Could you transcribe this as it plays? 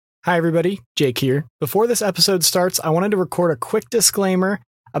Hi everybody, Jake here. Before this episode starts, I wanted to record a quick disclaimer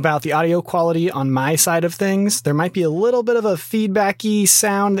about the audio quality on my side of things. There might be a little bit of a feedbacky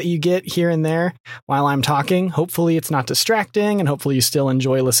sound that you get here and there while I'm talking. Hopefully it's not distracting, and hopefully you still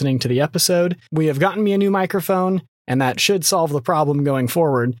enjoy listening to the episode. We have gotten me a new microphone, and that should solve the problem going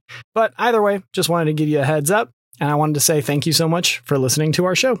forward. But either way, just wanted to give you a heads up, and I wanted to say thank you so much for listening to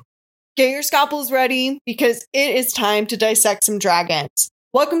our show. Get your scalpels ready, because it is time to dissect some dragons.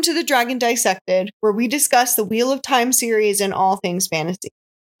 Welcome to the Dragon Dissected, where we discuss the Wheel of Time series and all things fantasy.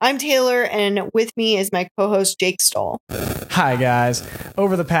 I'm Taylor, and with me is my co-host Jake Stoll. Hi guys.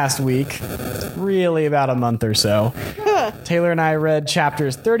 Over the past week, really about a month or so, Taylor and I read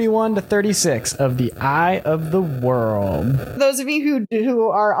chapters 31 to 36 of The Eye of the World. For those of you who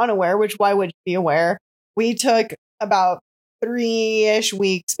are unaware, which why would you be aware, we took about 3-ish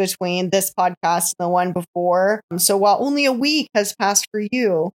weeks between this podcast and the one before. So while only a week has passed for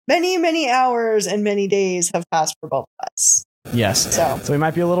you, many, many hours and many days have passed for both of us. Yes. So we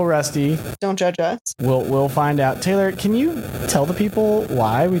might be a little rusty. Don't judge us. We'll find out. Taylor, can you tell the people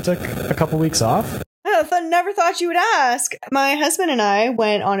why we took a couple weeks off? I never thought you would ask. My husband and I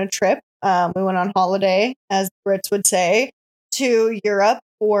went on a trip. We went on holiday, as Brits would say, to Europe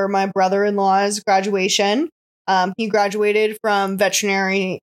for my brother-in-law's graduation. He graduated from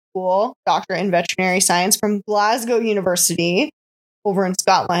veterinary school, doctorate in veterinary science from Glasgow University over in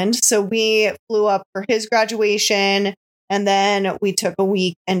Scotland. So we flew up for his graduation, and then we took a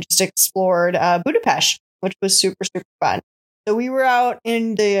week and just explored Budapest, which was super, super fun. So we were out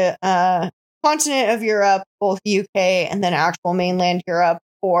in the continent of Europe, both UK and then actual mainland Europe,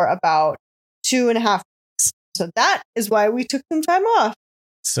 for about 2.5 weeks. So that is why we took some time off.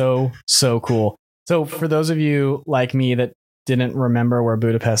 So cool. So for those of you like me that didn't remember where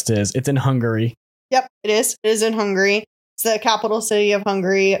Budapest is, it's in Hungary. Yep, it is. It is in Hungary. It's the capital city of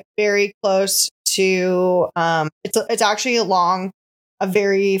Hungary, very close to, it's actually along a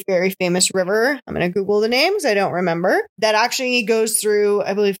very, very famous river. I'm going to Google the names. I don't remember. That actually goes through,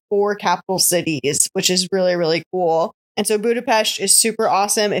 I believe, 4 capital cities, which is really, really cool. And so Budapest is super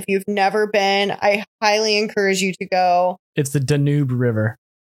awesome. If you've never been, I highly encourage you to go. It's the Danube River.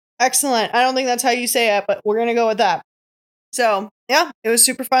 Excellent. I don't think that's how you say it, but we're going to go with that. So, yeah, it was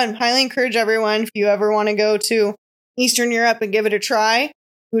super fun. Highly encourage everyone, if you ever want to go to Eastern Europe and give it a try.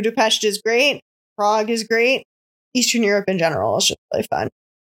 Budapest is great. Prague is great. Eastern Europe in general is just really fun.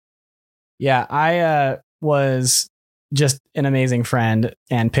 Yeah, I was just an amazing friend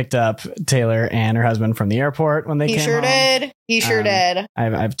and picked up Taylor and her husband from the airport when they came home. He sure did.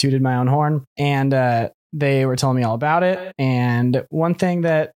 I've tooted my own horn, and they were telling me all about it. And one thing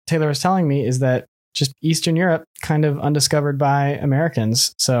that Taylor was telling me is that just Eastern Europe, kind of undiscovered by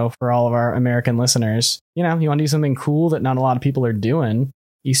Americans. So for all of our American listeners, you want to do something cool that not a lot of people are doing,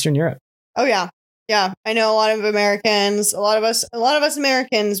 Eastern Europe. Oh, yeah. Yeah. I know a lot of Americans, a lot of us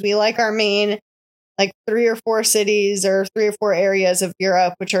Americans, we like our main, like 3 or 4 cities or 3 or 4 areas of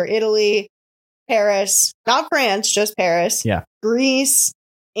Europe, which are Italy, Paris, not France, just Paris. Yeah. Greece,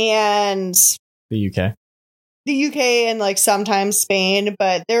 and the UK. The UK and like sometimes Spain,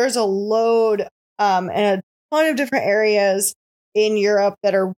 but there's a load and a ton of different areas in Europe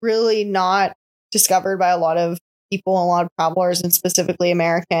that are really not discovered by a lot of people, a lot of travelers, and specifically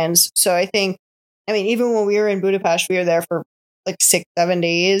Americans. So I think, even when we were in Budapest, we were there for like 6-7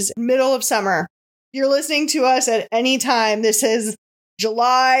 days, middle of summer. If you're listening to us at any time, this is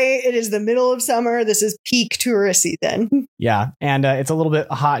July. It is the middle of summer. This is peak tourist season. Yeah. And it's a little bit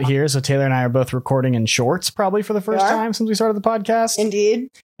hot here. So Taylor and I are both recording in shorts, probably for the first time since we started the podcast. Indeed.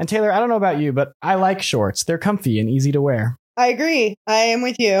 And Taylor, I don't know about you, but I like shorts. They're comfy and easy to wear. I agree. I am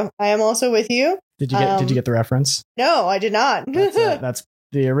with you. I am also with you. Did you get the reference? No, I did not. That's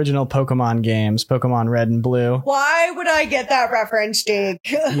the original Pokemon games, Pokemon Red and Blue. Why would I get that reference, Jake?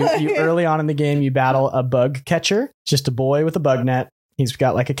 you early on in the game, you battle a bug catcher, just a boy with a bug net. He's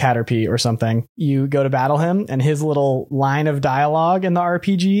got like a Caterpie or something. You go to battle him, and his little line of dialogue in the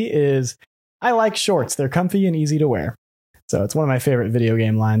RPG is, "I like shorts. They're comfy and easy to wear." So it's one of my favorite video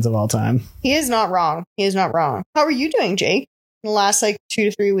game lines of all time. He is not wrong. How are you doing, Jake? In the last 2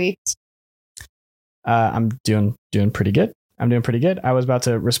 to 3 weeks? I'm doing pretty good. I was about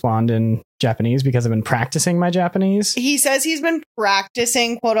to respond in Japanese because I've been practicing my Japanese. He says he's been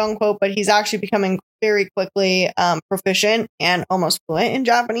practicing, quote unquote, but he's actually becoming very quickly proficient and almost fluent in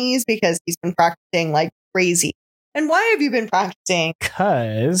Japanese because he's been practicing like crazy. And why have you been practicing?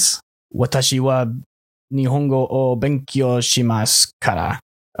 Because watashi wa nihongo o benkyou shimasu kara.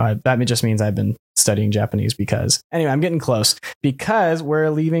 That just means I've been studying Japanese because. Anyway, I'm getting close because we're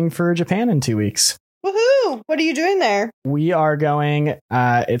leaving for Japan in 2 weeks. Woohoo! Woohoo! What are you doing there? We are going,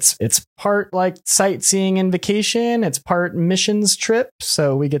 it's part like sightseeing and vacation. It's part missions trip.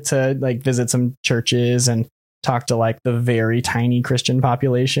 So we get to like visit some churches and talk to like the very tiny Christian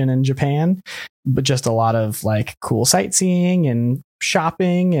population in Japan, but just a lot of like cool sightseeing and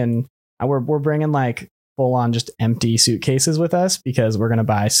shopping. And we're bringing like full on just empty suitcases with us because we're going to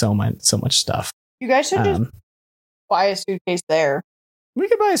buy so much stuff. You guys should just buy a suitcase there. We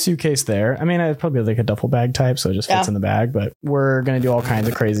could buy a suitcase there. I mean, it's probably like a duffel bag type, so it just fits in the bag. But we're going to do all kinds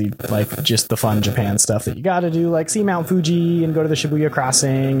of crazy, like just the fun Japan stuff that you got to do, like see Mount Fuji and go to the Shibuya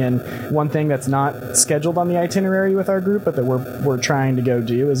crossing. And one thing that's not scheduled on the itinerary with our group, but that we're trying to go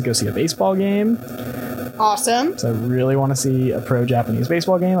do is go see a baseball game. Awesome. So I really want to see a pro Japanese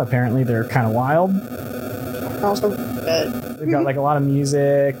baseball game. Apparently they're kind of wild. Also good. They've got like a lot of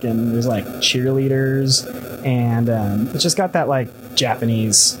music and there's like cheerleaders and it's just got that like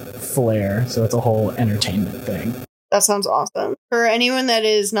Japanese flair. So it's a whole entertainment thing. That sounds awesome. For anyone that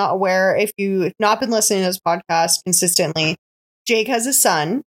is not aware, if you've not been listening to this podcast consistently, Jake has a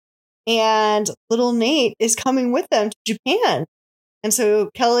son and little Nate is coming with them to Japan. And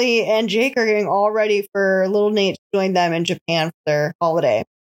so Kelly and Jake are getting all ready for little Nate to join them in Japan for their holiday.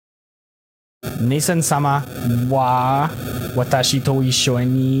 Nisan-sama wa watashi to issho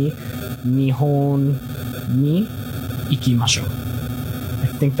ni Nihon ni ikimashou. I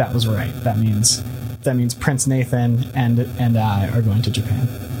think that was right. That means Prince Nathan and I are going to Japan,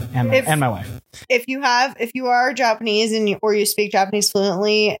 and my wife. If you are Japanese or you speak Japanese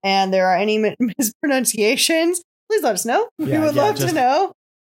fluently and there are any mispronunciations, please let us know. We would love to know.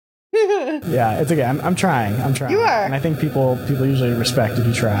 Yeah, it's okay. I'm trying. You are, and I think people usually respect if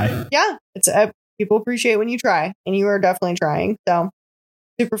you try. Yeah, it's people appreciate when you try, and you are definitely trying. So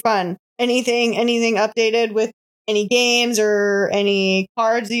super fun. Anything updated with any games or any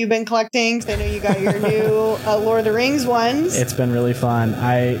cards that you've been collecting? So I know you got your new Lord of the Rings ones. It's been really fun.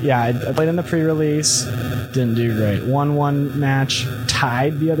 I played in the pre-release. Didn't do great. 1-1 match,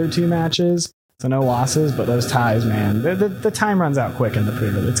 tied the other two matches. So no losses, but those ties, man, the time runs out quick in the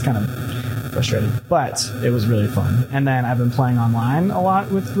pre-release. It's kind of frustrating, but it was really fun. And then I've been playing online a lot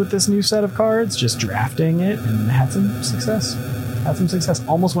with this new set of cards, just drafting it, and had some success.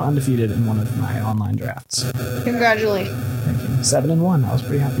 Almost went undefeated in one of my online drafts. Congratulations. Thank you. 7-1. I was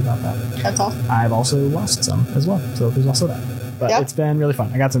pretty happy about that. That's awesome. I've also lost some as well, so there's also that. But It's been really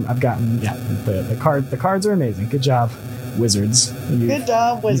fun. The cards are amazing. Good job, Wizards. Good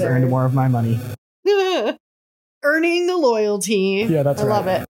job, Wizards. You've earned more of my money. Earning the loyalty. Yeah, that's right. I love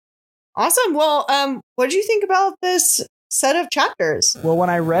it. Awesome. Well, what did you think about this set of chapters? Well, when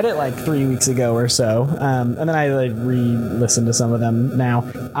I read it like 3 weeks ago or so, and then I like re-listened to some of them now.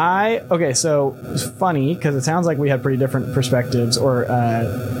 So it's funny because it sounds like we had pretty different perspectives or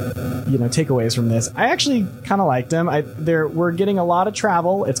takeaways from this. I actually kind of liked them. We're getting a lot of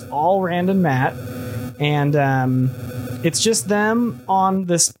travel. It's all Rand and Matt, and it's just them on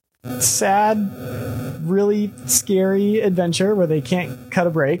this sad, really scary adventure where they can't cut a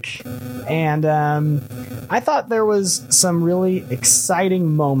break. And I thought there was some really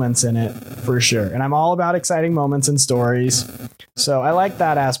exciting moments in it for sure. And I'm all about exciting moments in stories. So I like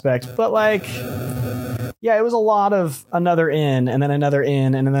that aspect. But it was a lot of another inn and then another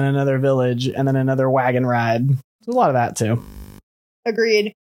inn and then another village and then another wagon ride. There's a lot of that too.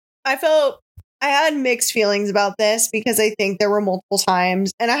 Agreed. I had mixed feelings about this because I think there were multiple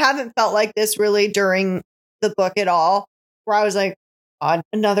times, and I haven't felt like this really during the book at all, where I was like, God,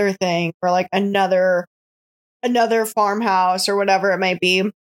 another thing, or like another farmhouse or whatever it might be.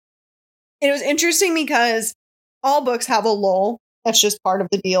 It was interesting because all books have a lull. That's just part of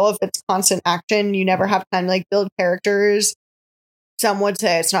the deal. If it's constant action, you never have time to like build characters. Some would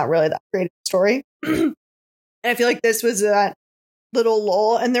say it's not really that great a story. And I feel like this was that little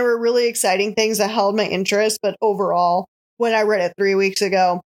lull, and there were really exciting things that held my interest, but overall, when I read it 3 weeks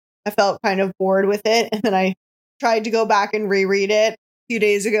ago, I felt kind of bored with it, and then I tried to go back and reread it a few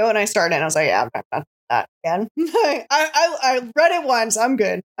days ago, and I started, and I was like, yeah, I'm not doing that again. I read it once, I'm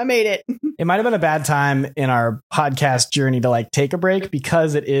good, I made it. It might have been a bad time in our podcast journey to like take a break,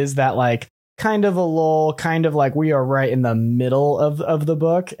 because it is that like kind of a lull, kind of like we are right in the middle of the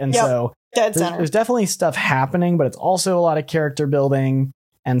book, and so there's definitely stuff happening, but it's also a lot of character building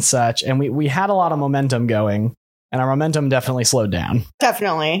and such. And we had a lot of momentum going, and our momentum definitely slowed down.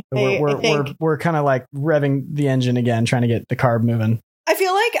 Definitely. So we're kind of like revving the engine again, trying to get the car moving. I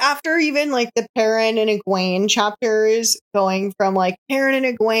feel like after even like the Perrin and Egwene chapters, going from like Perrin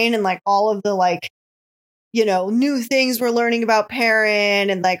and Egwene and like all of the like, new things we're learning about Perrin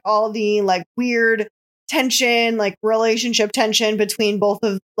and like all the like weird tension, like relationship tension between both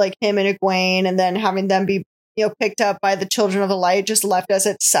of like him and Egwene, and then having them be, picked up by the Children of the Light just left us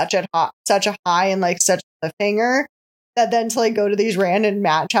at such a high and like such a cliffhanger that then to like go to these random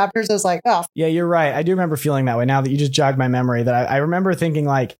Matt chapters, I was like, oh. Yeah, you're right. I do remember feeling that way now that you just jogged my memory, that I remember thinking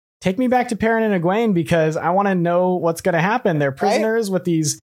like, take me back to Perrin and Egwene because I want to know what's going to happen. They're prisoners with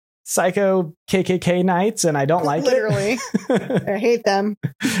these psycho KKK knights, and I don't like literally. it. I hate them.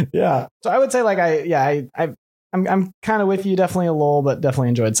 Yeah. So I would say like I'm kind of with you. Definitely a lull, but definitely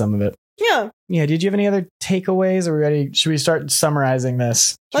enjoyed some of it. Yeah. Yeah. Did you have any other takeaways? Are we ready? Should we start summarizing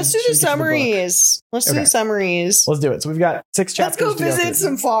this? Let's do the summaries. Let's do summaries. Let's do it. So we've got 6 chapters. Let's go visit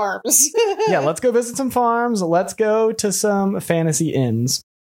some farms. Yeah. Let's go visit some farms. Let's go to some fantasy inns.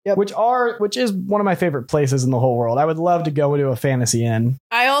 Yep. Which is one of my favorite places in the whole world. I would love to go to a fantasy inn.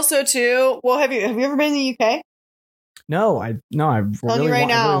 I also too. Well, have you ever been to the UK? No, I really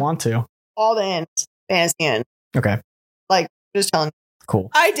want to. All the inns, fantasy inns. Okay. Like, just telling you.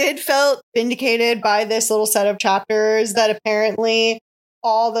 Cool. I did felt vindicated by this little set of chapters that apparently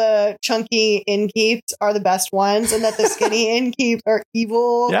all the chunky innkeeps are the best ones, and that the skinny innkeeps are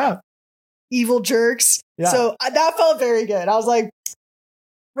evil. Yeah. Evil jerks. Yeah. So that felt very good. I was like,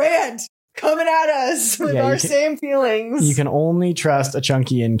 Rand, coming at us with our same feelings. You can only trust a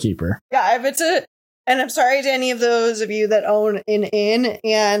chunky innkeeper. Yeah, if it's and I'm sorry to any of those of you that own an inn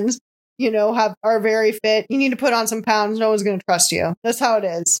and, are very fit. You need to put on some pounds. No one's going to trust you. That's how it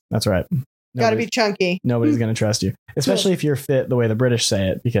is. That's right. Got to be chunky. Nobody's going to trust you, especially if you're fit the way the British say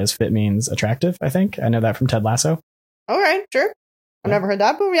it, because fit means attractive, I think. I know that from Ted Lasso. All right, sure. I've never heard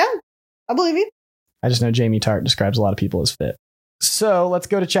that, but yeah, I believe you. I just know Jamie Tart describes a lot of people as fit. So let's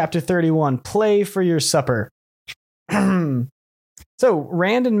go to chapter 31. Play for your supper. So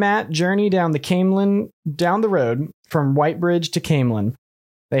Rand and Matt journey down the road from Whitebridge to Camelin.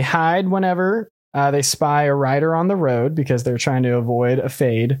 They hide whenever they spy a rider on the road because they're trying to avoid a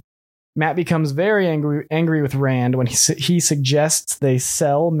fade. Matt becomes very angry with Rand when he suggests they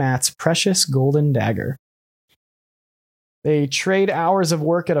sell Matt's precious golden dagger. They trade hours of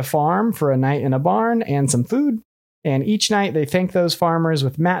work at a farm for a night in a barn and some food. And each night they thank those farmers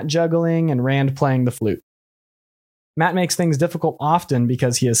with Matt juggling and Rand playing the flute. Matt makes things difficult often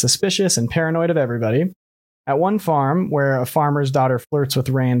because he is suspicious and paranoid of everybody. At one farm, where a farmer's daughter flirts with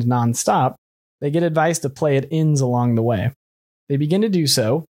Rand nonstop, they get advice to play at inns along the way. They begin to do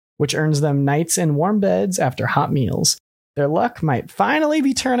so, which earns them nights in warm beds after hot meals. Their luck might finally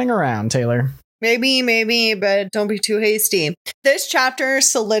be turning around, Taylor. Maybe, but don't be too hasty. This chapter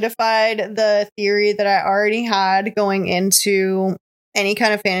solidified the theory that I already had going into any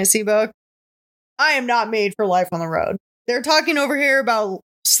kind of fantasy book. I am not made for life on the road. They're talking over here about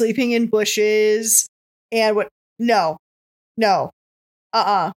sleeping in bushes and what? No.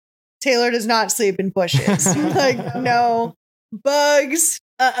 Taylor does not sleep in bushes. Like, no. Bugs.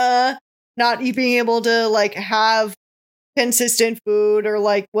 Not being able to like have consistent food or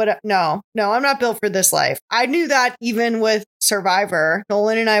like what? No, I'm not built for this life. I knew that even with Survivor.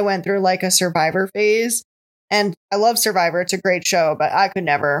 Nolan and I went through like a Survivor phase, and I love Survivor. It's a great show, but I could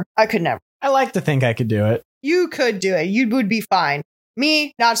never. I like to think I could do it. You could do it. You would be fine.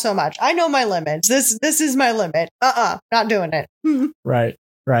 Me, not so much. I know my limits. This is my limit. Not doing it. Right.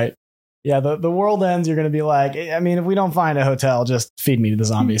 Yeah, the world ends. You're going to be like, I mean, if we don't find a hotel, just feed me to the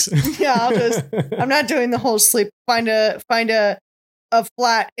zombies. Yeah, I'm not doing the whole sleep. Find a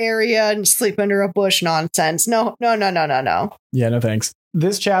flat area and sleep under a bush nonsense. No. Yeah, no thanks.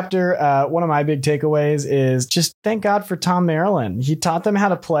 This chapter, one of my big takeaways is just thank God for Tom Maryland. He taught them how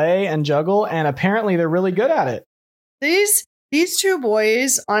to play and juggle, and apparently they're really good at it. These two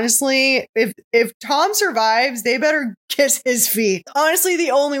boys, honestly, if Tom survives, they better kiss his feet. Honestly,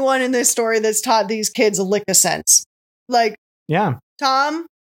 the only one in this story that's taught these kids a lick of sense. Like, yeah, Tom,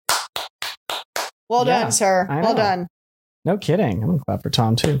 well done, sir. Well done. No kidding. I'm gonna clap for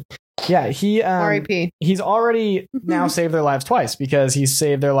Tom too. Yeah, R.I.P. He's already now saved their lives twice because he's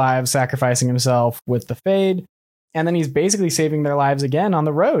saved their lives sacrificing himself with the Fade, and then he's basically saving their lives again on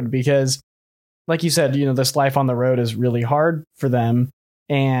the road because, like you said, this life on the road is really hard for them.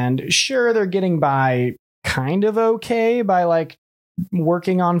 And sure, they're getting by kind of okay by like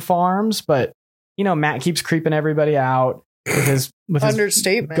working on farms, but Matt keeps creeping everybody out with his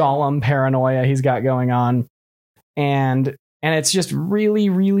understatement Gollum paranoia he's got going on, and it's just really,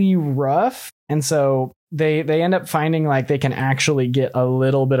 really rough. And so they end up finding like they can actually get a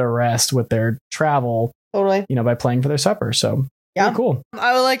little bit of rest with their travel, totally, by playing for their supper. So yeah, really cool.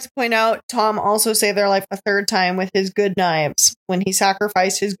 I would like to point out Tom also saved their life a third time with his good knives when he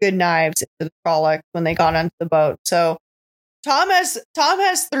sacrificed his good knives into the Trolloc when they got onto the boat. So Tom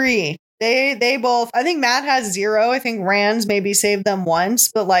has three. They both, I think Matt has 0. I think Rand's maybe saved them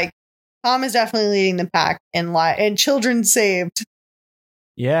once, but like Tom is definitely leading the pack in children saved.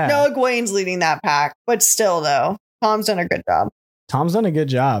 Yeah. No, Egwene's leading that pack, but still though, Tom's done a good job. Tom's done a good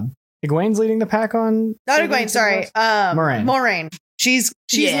job. Egwene's leading the pack on... Not Egwene, sorry. Moraine. She's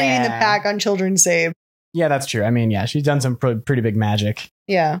leading the pack on children saved. Yeah, that's true. I mean, yeah, she's done some pretty big magic.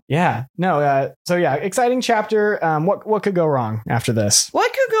 Yeah. Yeah. No, so yeah, exciting chapter. What could go wrong after this?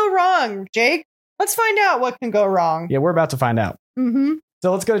 What could go wrong, Jake? Let's find out what can go wrong. Yeah, we're about to find out. Mm-hmm.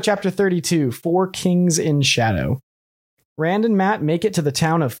 So let's go to chapter 32, Four Kings in Shadow. Rand and Matt make it to the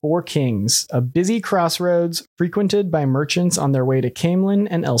town of Four Kings, a busy crossroads frequented by merchants on their way to Camelin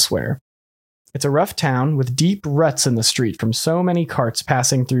and elsewhere. It's a rough town with deep ruts in the street from so many carts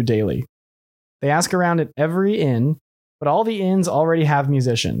passing through daily. They ask around at every inn, but all the inns already have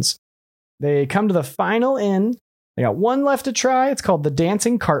musicians. They come to the final inn. They got one left to try. It's called the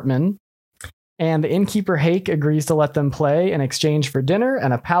Dancing Cartman. And the innkeeper Hake agrees to let them play in exchange for dinner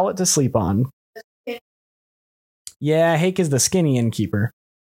and a pallet to sleep on. Yeah, Hake is the skinny innkeeper.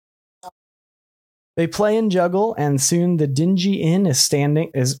 They play and juggle, and soon the dingy inn has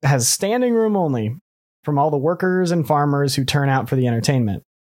standing room only from all the workers and farmers who turn out for the entertainment.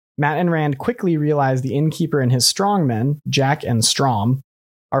 Matt and Rand quickly realize the innkeeper and his strongmen, Jack and Strom,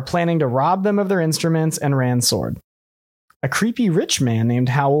 are planning to rob them of their instruments and Rand's sword. A creepy rich man named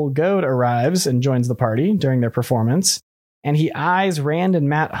Howell Goad arrives and joins the party during their performance, and he eyes Rand and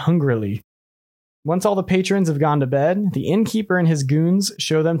Matt hungrily. Once all the patrons have gone to bed, the innkeeper and his goons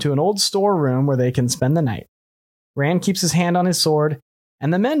show them to an old storeroom where they can spend the night. Rand keeps his hand on his sword,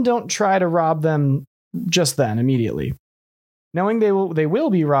 and the men don't try to rob them just then, immediately. Knowing they will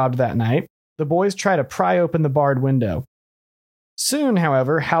be robbed that night, the boys try to pry open the barred window. Soon,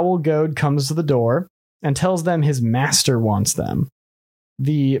 however, Howell Goad comes to the door and tells them his master wants them.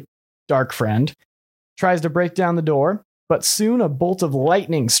 The dark friend tries to break down the door, but soon a bolt of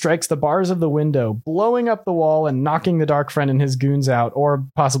lightning strikes the bars of the window, blowing up the wall and knocking the dark friend and his goons out, or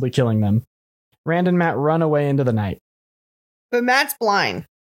possibly killing them. Rand and Matt run away into the night. But Matt's blind.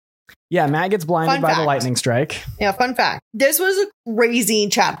 Yeah, Matt gets blinded by the lightning strike. Yeah, fun fact. This was a crazy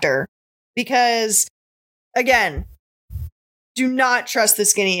chapter because, again, do not trust the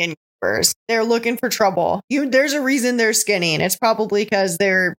skinny innkeepers. They're looking for trouble. There's a reason they're skinny, and it's probably because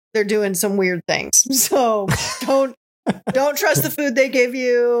they're doing some weird things. So don't trust the food they give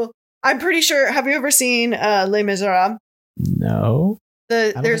you. I'm pretty sure. Have you ever seen Les Miserables? No.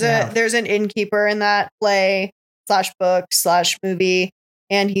 There's an innkeeper in that play / book / movie.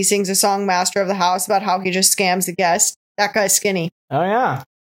 And he sings a song, Master of the House, about how he just scams the guest. That guy's skinny. Oh, yeah.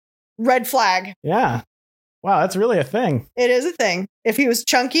 Red flag. Yeah. Wow, that's really a thing. It is a thing. If he was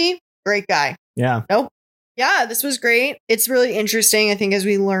chunky, great guy. Yeah. Nope. Yeah, this was great. It's really interesting, I think, as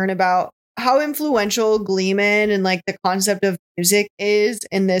we learn about how influential Gleeman and like the concept of music is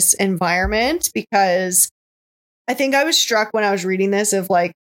in this environment. Because I think I was struck when I was reading this of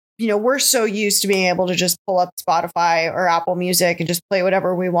like, you know, we're so used to being able to just pull up Spotify or Apple Music and just play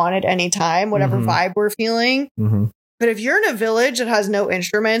whatever we want at any time, whatever vibe we're feeling. Mm-hmm. But if you're in a village that has no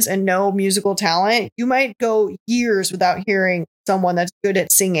instruments and no musical talent, you might go years without hearing someone that's good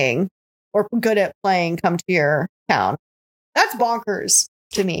at singing or good at playing come to your town. That's bonkers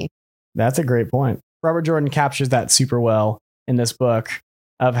to me. That's a great point. Robert Jordan captures that super well in this book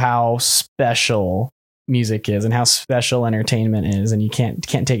of how special music is and how special entertainment is, and you can't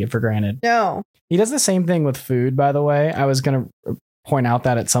take it for granted. No. He does the same thing with food, by the way. I was going to point out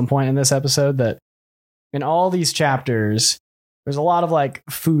that at some point in this episode that in all these chapters, there's a lot of like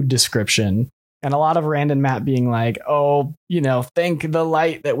food description and a lot of Rand and Matt being like, oh, you know, thank the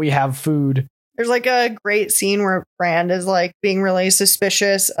light that we have food. There's like a great scene where Rand is like being really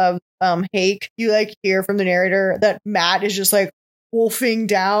suspicious of Hake. You like hear from the narrator that Matt is just like wolfing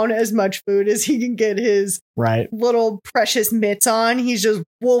down as much food as he can get his little precious mitts on. He's just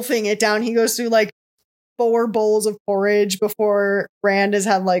wolfing it down. He goes through like 4 bowls of porridge before Rand has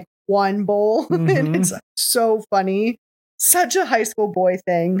had like 1 bowl. And it's so funny. Such a high school boy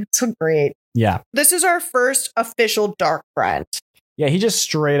thing. So great. Yeah. This is our first official dark friend. Yeah, he just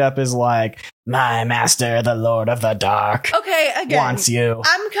straight up is like, my master, the Lord of the Dark. Okay, again. Wants you.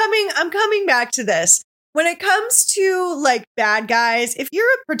 I'm coming back to this. When it comes to like bad guys, if you're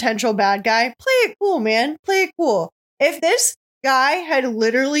a potential bad guy, play it cool, man. Play it cool. If this guy had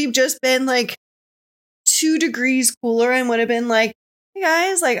literally just been like 2 degrees cooler and would have been like, hey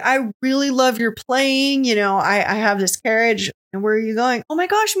guys, like I really love your playing. You know, I have this carriage. And where are you going? Oh my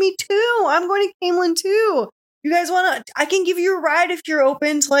gosh, me too. I'm going to Camelin too. You guys want to, I can give you a ride if you're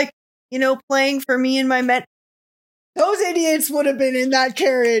open to like, you know, playing for me and my men. those idiots would have been in that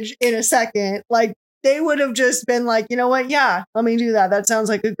carriage in a second. Like, they would have just been like, you know what? Yeah, let me do that. That sounds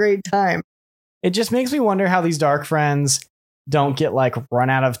like a great time. It just makes me wonder how these dark friends don't get like run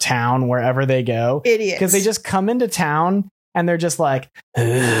out of town wherever they go. Idiots. Because they just come into town and they're just like,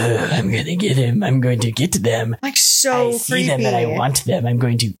 I'm going to get him. I'm going to get them. Like, so I see creepy. them and I want them. I'm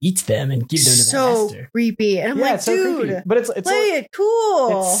going to eat them and give them to the master. So creepy. And I'm like, it's so dude, creepy. But it's play it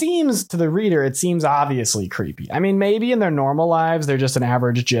cool. It seems to the reader, it seems obviously creepy. I mean, maybe in their normal lives, they're just an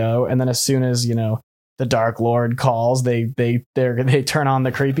average Joe. And then as soon as, the Dark Lord calls, they turn on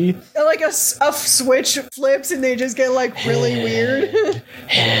the creepy. Like a switch flips and they just get like really weird.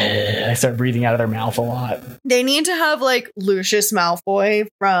 I start breathing out of their mouth a lot. They need to have like Lucius Malfoy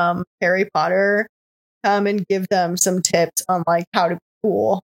from Harry Potter come and give them some tips on like how to be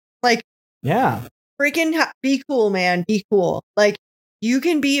cool. Like, yeah, freaking be cool, man. Be cool. Like, you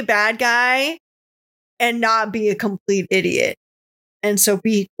can be a bad guy and not be a complete idiot. And so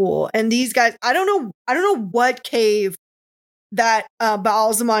be cool. And these guys, I don't know what cave that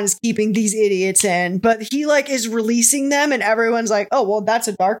Balsamon is keeping these idiots in, but he like is releasing them and everyone's like, oh, well, that's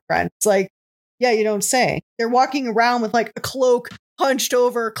a dark friend. It's like, yeah, you don't say. They're walking around with like a cloak hunched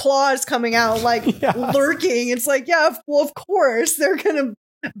over, claws coming out, like lurking. It's like, yeah, well, of course they're going to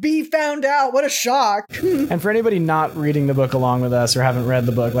be found out. What a shock. And for anybody not reading the book along with us or haven't read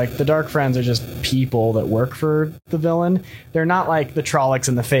the book, like the Dark Friends are just people that work for the villain. They're not like the Trollocs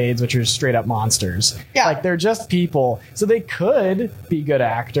and the Fades, which are straight up monsters. Yeah. Like they're just people. So they could be good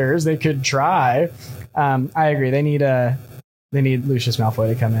actors. They could try. I agree. They need Lucius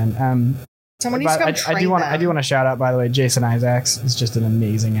Malfoy to come in. Someone needs to come train them. I do want to shout out, by the way, Jason Isaacs is just an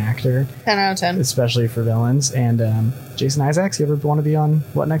amazing actor. 10 out of 10. Especially for villains. And Jason Isaacs, you ever want to be on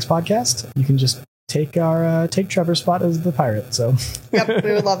What Next podcast? You can just take Trevor's spot as the pirate. So yep,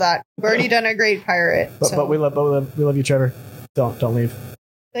 we would love that. We've already done a great pirate. But we love you, Trevor. Don't leave.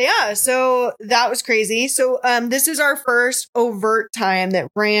 But yeah, so that was crazy. So this is our first overt time that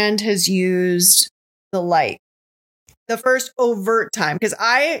Rand has used the light. The first overt time, because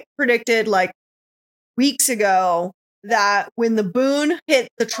I predicted like weeks ago that when the boon hit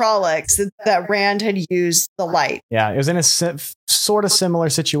the Trollocs, that Rand had used the light. Yeah, it was in a sort of similar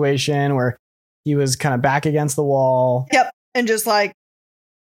situation where he was kind of back against the wall. Yep, and just like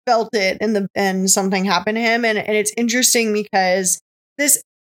felt it, and something happened to him. And it's interesting because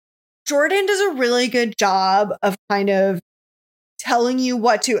Jordan does a really good job of kind of telling you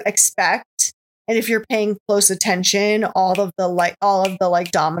what to expect. And if you're paying close attention, all of the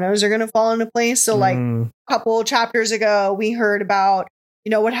dominoes are going to fall into place. So like a couple chapters ago, we heard about,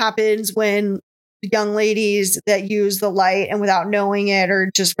 what happens when young ladies that use the light and without knowing it,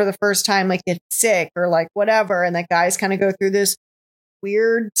 or just for the first time, like get sick or like whatever. And that guys kind of go through this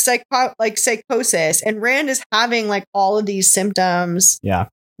weird psychosis. And Rand is having like all of these symptoms. Yeah.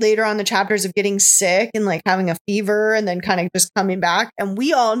 Later on the chapters of getting sick and like having a fever and then kind of just coming back. And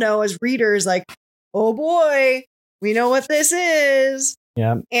we all know as readers, like, oh boy, we know what this is.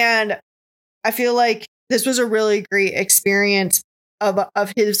 Yeah. And I feel like this was a really great experience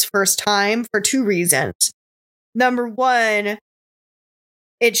of his first time for two reasons. Number one,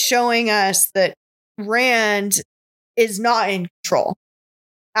 it's showing us that Rand is not in control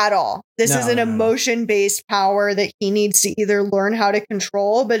at all. This is an emotion-based power that he needs to either learn how to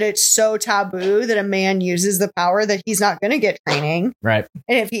control, but it's so taboo that a man uses the power that he's not going to get training. Right.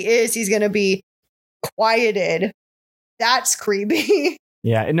 And if he is, he's going to be quieted. That's creepy.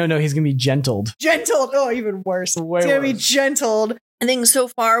 Yeah. No, he's going to be gentled. Gentled. Oh, even worse. He's going to be gentled. I think so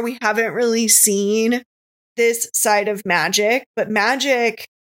far we haven't really seen this side of magic, but magic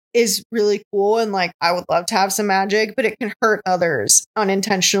is really cool. And like, I would love to have some magic, but it can hurt others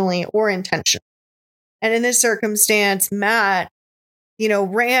unintentionally or intentionally. And in this circumstance, Matt,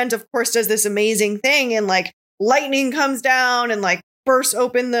 Rand, of course, does this amazing thing and like lightning comes down and like bursts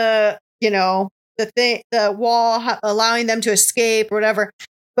open the wall, allowing them to escape or whatever.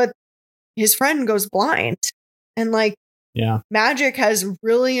 But his friend goes blind. And like, yeah, magic has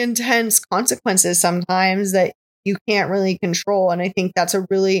really intense consequences sometimes that you can't really control. And I think that's a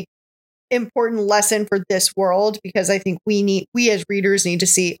really important lesson for this world, because I think we as readers need to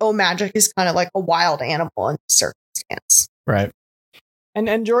see, magic is kind of like a wild animal in this circumstance. Right.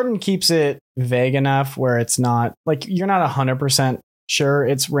 And Jordan keeps it vague enough where it's not like you're not 100% sure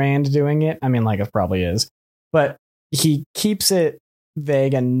it's Rand doing it. I mean, like it probably is, but he keeps it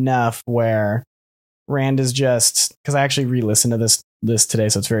vague enough where Rand is just, because I actually re-listened to this today,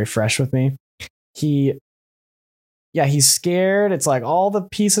 so it's very fresh with me. He's scared. It's like all the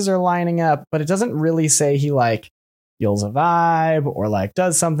pieces are lining up, but it doesn't really say he like feels a vibe or like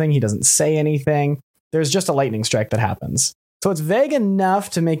does something. He doesn't say anything. there's just a lightning strike that happens. So it's vague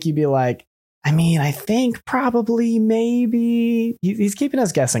enough to make you be like, I mean, I think probably, maybe. He's keeping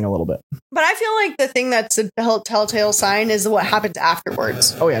us guessing a little bit. But I feel like the thing that's a telltale sign is what happens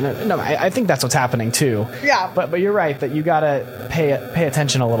afterwards. Oh, yeah. No, I think that's what's happening, too. Yeah. But you're right that you got to pay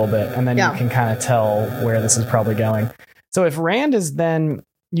attention a little bit, and then you can kind of tell where this is probably going. So if Rand is then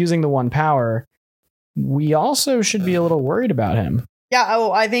using the one power, we also should be a little worried about him. Yeah.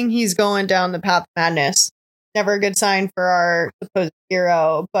 Oh, I think he's going down the path of madness. Never a good sign for our supposed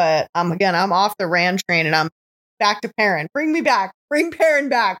hero, but I'm off the Rand train and I'm back to Perrin. Bring me back. Bring Perrin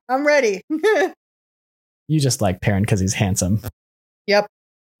back. I'm ready. You just like Perrin because he's handsome. Yep.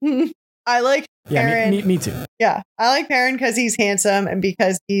 I like Perrin. Yeah, me too. Yeah, I like Perrin because he's handsome and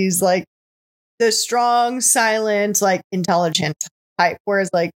because he's like the strong, silent, like intelligent type, whereas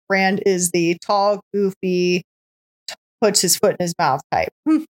like Rand is the tall, goofy, puts his foot in his mouth type.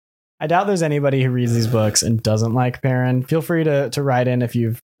 I doubt there's anybody who reads these books and doesn't like Perrin. Feel free to write in if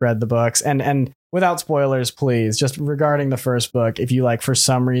you've read the books. And without spoilers, please, just regarding the first book, if you like, for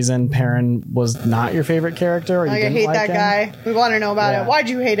some reason, Perrin was not your favorite character or you didn't hate like that him. guy. We want to know about it. Why'd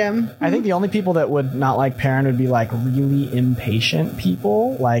you hate him? I think the only people that would not like Perrin would be like really impatient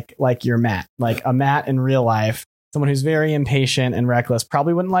people, like your Matt, like a Matt in real life. Someone who's very impatient and reckless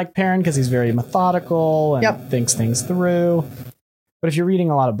probably wouldn't like Perrin because he's very methodical and thinks things through. But if you're reading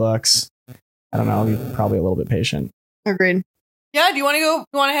a lot of books, I don't know, you're probably a little bit patient. Agreed. Yeah, do you want to go?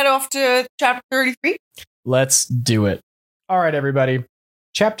 You want to head off to chapter 33? Let's do it. All right, everybody.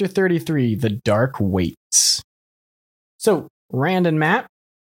 Chapter 33, The Dark Waits. So, Rand and Matt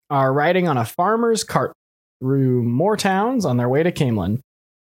are riding on a farmer's cart through more towns on their way to Camelin.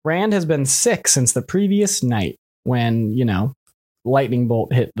 Rand has been sick since the previous night when, lightning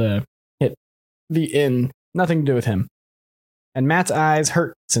bolt hit the inn. Nothing to do with him. And Matt's eyes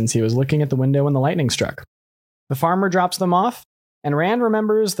hurt since he was looking at the window when the lightning struck. The farmer drops them off, and Rand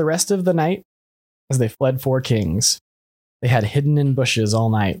remembers the rest of the night as they fled 4 kings. They had hidden in bushes all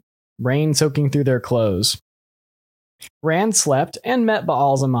night, rain soaking through their clothes. Rand slept and met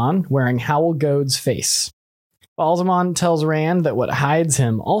Baalzamon wearing Howl Goad's face. Baalzamon tells Rand that what hides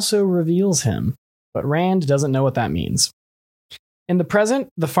him also reveals him, but Rand doesn't know what that means. In the present,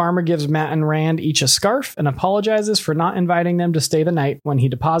 the farmer gives Matt and Rand each a scarf and apologizes for not inviting them to stay the night when he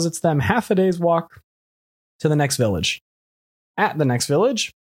deposits them half a day's walk to the next village. At the next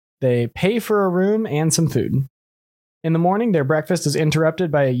village, they pay for a room and some food. In the morning, their breakfast is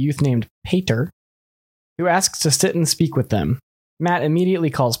interrupted by a youth named Pater, who asks to sit and speak with them. Matt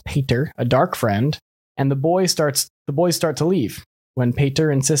immediately calls Pater a dark friend, and the boys start to leave. When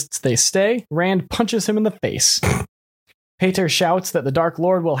Pater insists they stay, Rand punches him in the face. Pater shouts that the Dark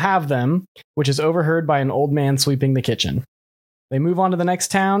Lord will have them, which is overheard by an old man sweeping the kitchen. They move on to the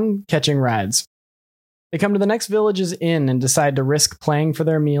next town, catching rides. They come to the next village's inn and decide to risk playing for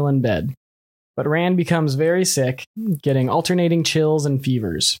their meal in bed. But Rand becomes very sick, getting alternating chills and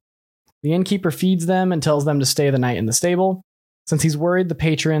fevers. The innkeeper feeds them and tells them to stay the night in the stable, since he's worried the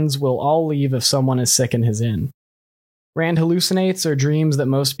patrons will all leave if someone is sick in his inn. Rand hallucinates or dreams that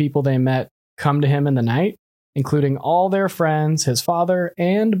most people they met come to him in the night, including all their friends, his father,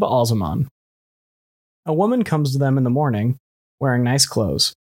 and Baalzamon. A woman comes to them in the morning, wearing nice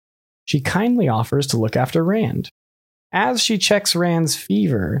clothes. She kindly offers to look after Rand. As she checks Rand's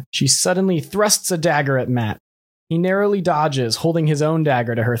fever, she suddenly thrusts a dagger at Matt. He narrowly dodges, holding his own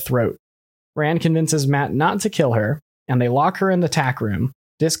dagger to her throat. Rand convinces Matt not to kill her, and they lock her in the tack room,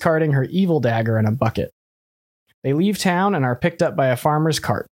 discarding her evil dagger in a bucket. They leave town and are picked up by a farmer's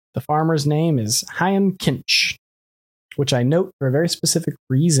cart. The farmer's name is Hyam Kinch, which I note for a very specific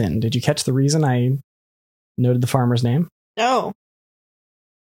reason. Did you catch the reason I noted the farmer's name? No.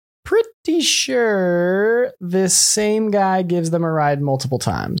 Pretty sure this same guy gives them a ride multiple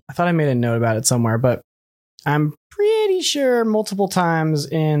times. I thought I made a note about it somewhere, but I'm pretty sure multiple times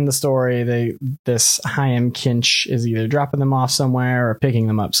in the story, this Hyam Kinch is either dropping them off somewhere or picking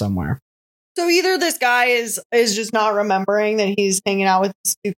them up somewhere. So either this guy is just not remembering that he's hanging out with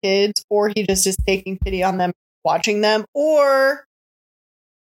his 2 kids, or he just is taking pity on them, watching them, or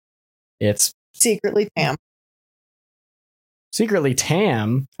it's secretly Tam. Secretly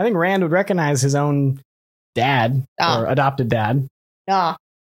Tam? I think Rand would recognize his own dad or adopted dad. Nah.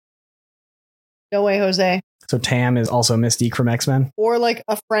 No way, Jose. So Tam is also Mystique from X-Men? Or like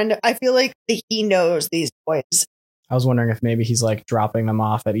a friend. I feel like he knows these boys. I was wondering if maybe he's like dropping them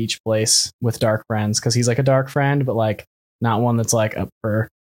off at each place with dark friends, because he's like a dark friend, but like not one that's like up for,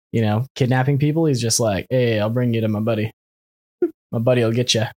 kidnapping people. He's just like, hey, I'll bring you to my buddy. My buddy will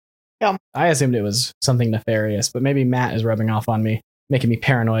get you. Yeah. I assumed it was something nefarious, but maybe Matt is rubbing off on me. making me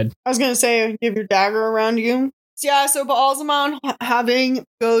paranoid. I was going to say, you have your dagger around you. So yeah, so Baalzamon having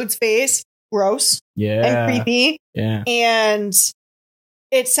Goad's face, gross and creepy. Yeah. And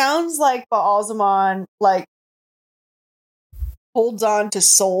it sounds like Baalzamon, like, holds on to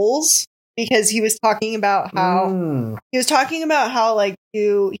souls, because he was talking about how like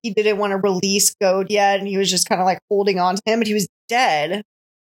he didn't want to release Goad yet, and he was just kind of like holding on to him, but he was dead.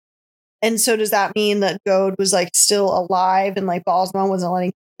 And so does that mean that Goad was like still alive and like Baalzamon wasn't letting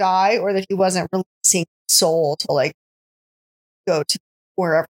him die, or that he wasn't releasing soul to like go to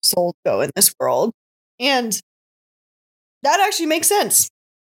wherever souls go in this world? And that actually makes sense,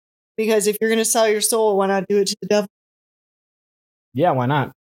 because if you're going to sell your soul, why not do it to the devil? Yeah, why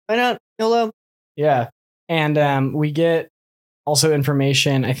not? Why not? YOLO. Yeah. And we get also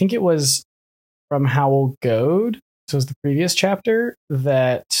information, I think it was from Howl Goad, so it was the previous chapter,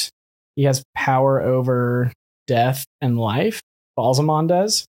 that he has power over death and life. Baalzamon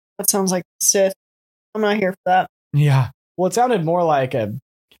does. That sounds like Sith. I'm not here for that. Yeah. Well, it sounded more like a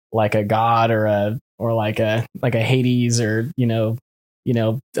god or like a Hades or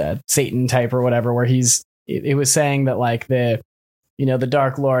Satan type or whatever, where it was saying that like the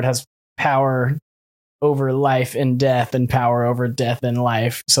Dark Lord has power over life and death and power over death and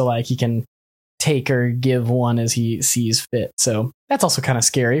life. So like he can take or give one as he sees fit. So that's also kind of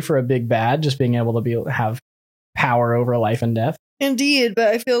scary for a big bad, just being able to have power over life and death. Indeed, but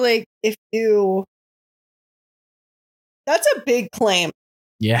I feel like that's a big claim.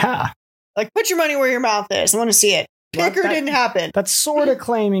 Yeah. Like, put your money where your mouth is. I want to see it. Picker didn't happen. That's sort of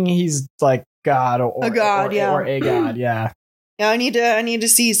claiming he's like God or a god, yeah. Or a god, yeah. Yeah, I need to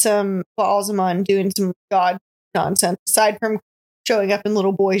see some Baalzamon doing some god nonsense. Aside from showing up in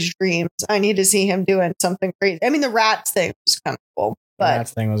little boys' dreams, I need to see him doing something crazy. I mean, the rats thing was kind of cool. But the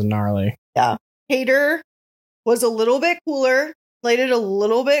rats thing was gnarly. Yeah. Hater was a little bit cooler. Played it a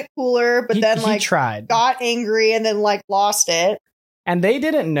little bit cooler, but then like tried. Got angry and then like lost it. And they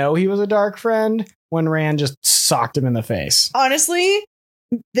didn't know he was a dark friend when Rand just socked him in the face. Honestly,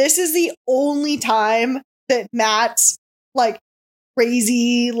 this is the only time that Matt's like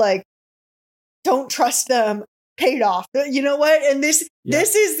crazy, like don't trust them paid off. You know what? And this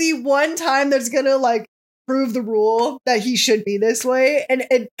is the one time that's gonna like prove the rule that he should be this way. And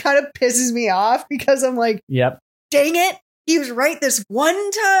it kind of pisses me off, because I'm like, yep, dang it. He was right this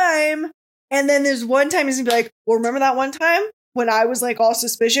one time. And then there's one time he's gonna be like, well, remember that one time when I was like all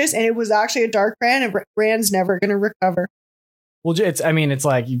suspicious and it was actually a dark Rand, and Rand's never gonna recover. Well, it's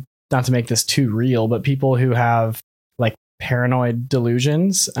like, not to make this too real, but people who have like paranoid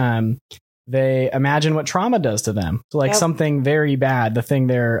delusions, they imagine what trauma does to them. So like something very bad, the thing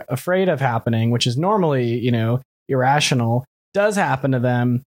they're afraid of happening, which is normally, irrational, does happen to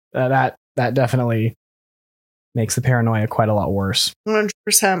them. That definitely makes the paranoia quite a lot worse.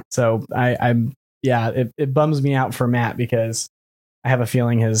 100%. So it bums me out for Matt, because I have a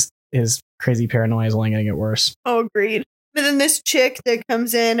feeling his crazy paranoia is only going to get worse. Oh, agreed. But then this chick that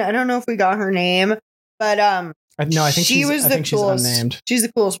comes in, I don't know if we got her name, but no, I think she's unnamed. She's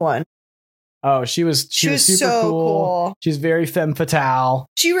the coolest one. Oh, she was super so cool. She's very femme fatale.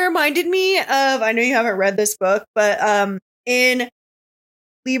 She reminded me of, I know you haven't read this book, but in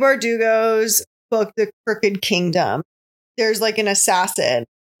Lee Bardugo's book, The Crooked Kingdom, there's like an assassin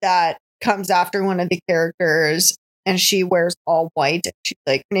that comes after one of the characters, and she wears all white. She's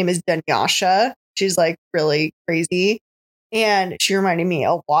like, her name is Dunyasha. She's like really crazy. And she reminded me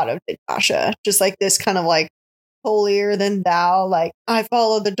a lot of Dunyasha. Just like this kind of like holier than thou, like I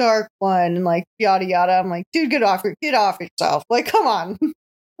follow the dark one and like yada yada. I'm like, dude, get off yourself. Like, come on.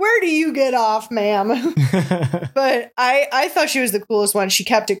 Where do you get off, ma'am? But I thought she was the coolest one. She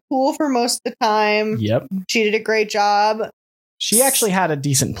kept it cool for most of the time. Yep. She did a great job. She actually had a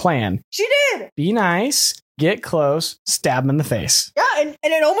decent plan. She did. Be nice, get close, stab him in the face. Yeah, and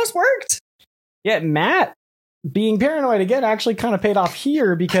it almost worked. Yeah, Matt being paranoid again actually kind of paid off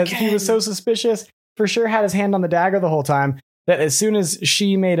here, because he was so suspicious, for sure had his hand on the dagger the whole time, that as soon as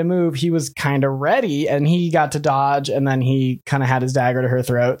she made a move, he was kind of ready, and he got to dodge, and then he kind of had his dagger to her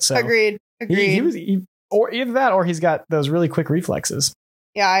throat. So agreed. Or either that, or he's got those really quick reflexes.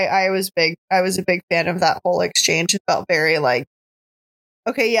 Yeah, I was a big fan of that whole exchange. It felt very like,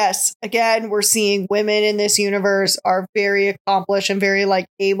 okay, yes, again, we're seeing women in this universe are very accomplished and very like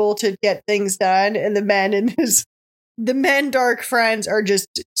able to get things done, and the men dark friends are just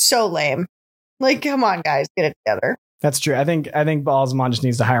so lame. Like, come on, guys, get it together. That's true. I think Baalzamon just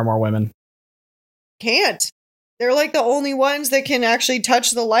needs to hire more women. Can't. They're like the only ones that can actually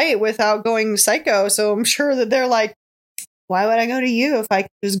touch the light without going psycho. So I'm sure that they're like, why would I go to you if I could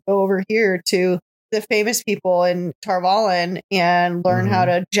just go over here to the famous people in Tarvalin and learn how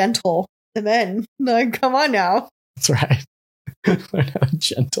to gentle the men. Like, come on now. That's right. Learn how to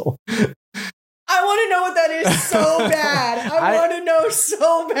gentle. I want to know what that is so bad. I want to know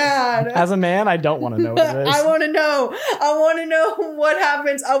so bad. As a man, I don't want to know what it is. I want to know. I want to know what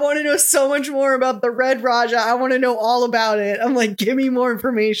happens. I want to know so much more about the Red Raja. I want to know all about it. I'm like, give me more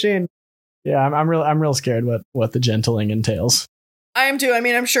information. Yeah, I'm real scared what the gentling entails. I am too. I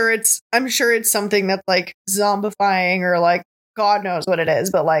mean, I'm sure it's something that's like zombifying or like God knows what it is,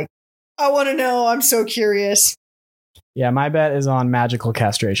 but like, I want to know. I'm so curious. Yeah, my bet is on magical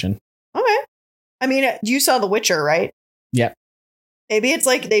castration. Okay. I mean, you saw The Witcher, right? Yep. Maybe it's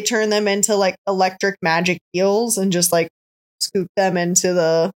like they turn them into like electric magic eels and just like scoop them into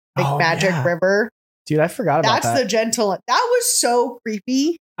the magic river. Dude, I forgot about that. That's the gentle. That was so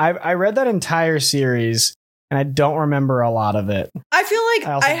creepy. I read that entire series and I don't remember a lot of it. I feel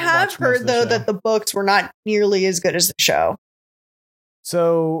like I have heard though that the books were not nearly as good as the show.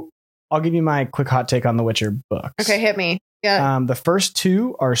 So I'll give you my quick hot take on The Witcher books. Okay, hit me. Yeah. The first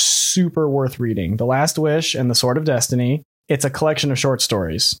two are super worth reading. The Last Wish and The Sword of Destiny. It's a collection of short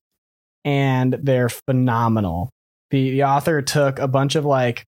stories, and they're phenomenal. The author took a bunch of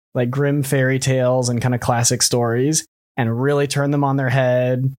like grim fairy tales and kind of classic stories and really turned them on their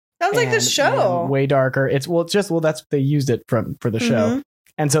head. Sounds like this show. Way darker. They used it for the show.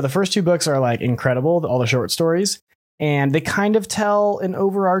 And so the first two books are like incredible, all the short stories. And they kind of tell an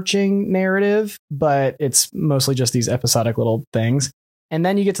overarching narrative, but it's mostly just these episodic little things. And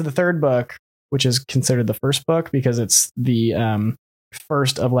then you get to the third book, which is considered the first book because it's the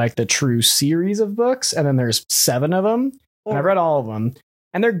first of like the true series of books. And then there's 7 of them. And I've read all of them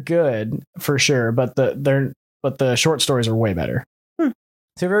and they're good for sure. But the short stories are way better.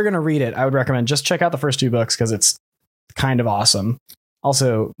 So if you're going to read it, I would recommend just check out the first 2 books because it's kind of awesome.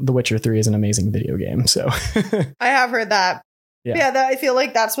 Also, The Witcher 3 is an amazing video game. So I have heard that. Yeah, I feel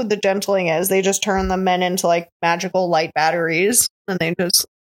like that's what the gentling is. They just turn the men into like magical light batteries and they just.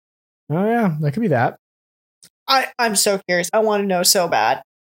 Oh, yeah, that could be that. I'm so curious. I want to know so bad.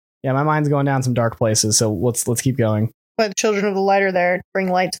 Yeah, my mind's going down some dark places. So let's keep going. But the children of the light are there to bring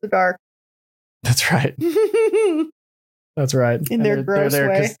light to the dark. That's right. That's right. In their gross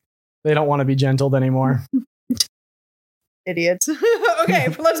way. They don't want to be gentled anymore. Idiots. Okay,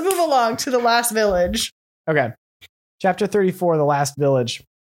 let's move along to the last village. Okay. Chapter 34, The Last Village.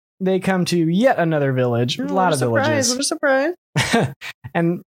 They come to yet another village. A lot of villages. What a surprise.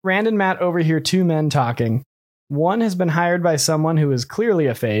 And Rand and Matt overhear 2 men talking. One has been hired by someone who is clearly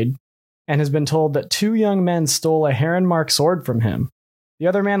a Fade and has been told that 2 young men stole a heron-marked sword from him. The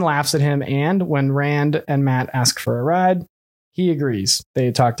other man laughs at him, and when Rand and Matt ask for a ride, he agrees.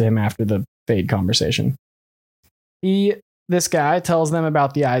 They talk to him after the Fade conversation. This guy tells them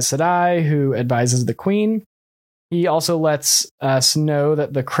about the Aes Sedai, who advises the queen. He also lets us know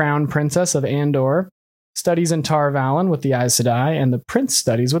that the crown princess of Andor studies in Tar Valon with the Aes Sedai, and the prince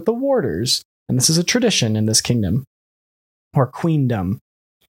studies with the warders. And this is a tradition in this kingdom, or queendom.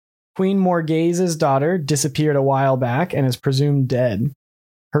 Queen Morghase's daughter disappeared a while back and is presumed dead.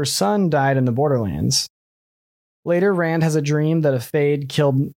 Her son died in the Borderlands. Later, Rand has a dream that a Fade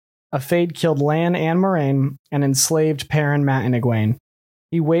killed Lan and Moraine and enslaved Perrin, Mat, and Egwene.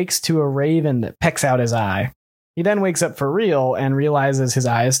 He wakes to a raven that pecks out his eye. He then wakes up for real and realizes his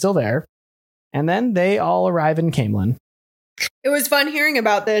eye is still there. And then they all arrive in Caemlyn. It was fun hearing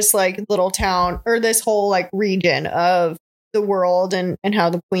about this like little town or this whole like region of the world and how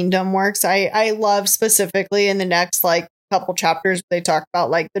the queendom works. I love specifically in the next like couple chapters they talk about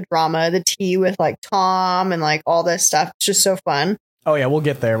like the drama, the tea with like Tom and like all this stuff. It's just so fun. Oh yeah, we'll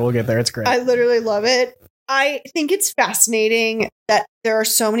get there. It's great. I literally love it. I think it's fascinating that there are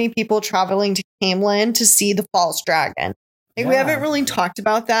so many people traveling to Caemlyn to see the false dragon. Like, we haven't really talked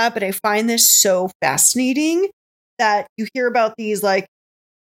about that, but I find this so fascinating that you hear about these like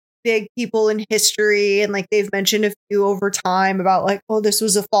big people in history and like they've mentioned a few over time about like, oh, this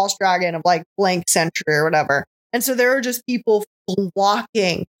was a false dragon of like blank century or whatever. And so there are just people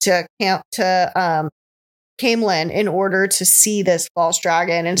flocking to Caemlyn in order to see this false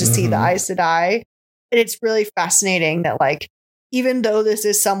dragon and to see the Aes Sedai. And it's really fascinating that like, even though this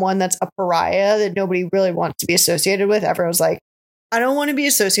is someone that's a pariah that nobody really wants to be associated with, everyone's like, I don't want to be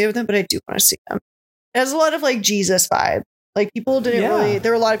associated with them, but I do want to see them. It has a lot of like Jesus vibe. Like people didn't really,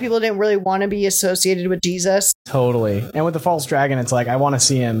 there were a lot of people that didn't really want to be associated with Jesus. Totally. And with the false dragon, it's like, I want to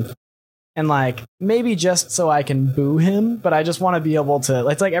see him. And like, maybe just so I can boo him, but I just want to be able to,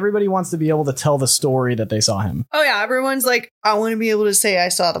 it's like everybody wants to be able to tell the story that they saw him. Oh yeah. Everyone's like, I want to be able to say I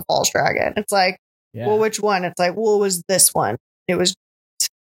saw the false dragon. It's like, well, which one? It's like, well, it was this one. It was.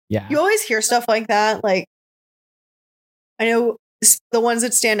 Yeah. You always hear stuff like that. Like, I know the ones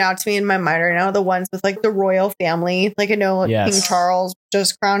that stand out to me in my mind right now are the ones with like the royal family. Like I know like, Yes. King Charles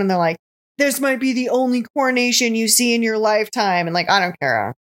just crowned and they're like, this might be the only coronation you see in your lifetime. And like, I don't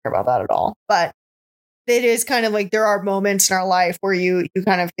care about that at all. But it is kind of like there are moments in our life where you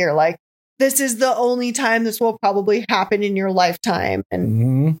kind of hear like, this is the only time this will probably happen in your lifetime.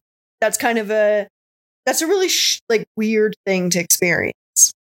 And that's kind of that's a really like weird thing to experience.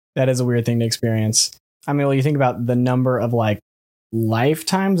 That is a weird thing to experience. I mean, well, you think about the number of like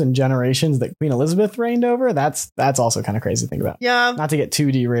lifetimes and generations that Queen Elizabeth reigned over. That's also kind of crazy to think about. Yeah. Not to get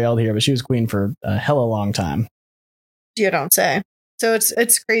too derailed here, but she was queen for a hella long time. You don't say. So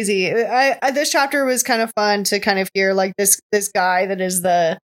it's crazy. I this chapter was kind of fun to kind of hear like this guy that is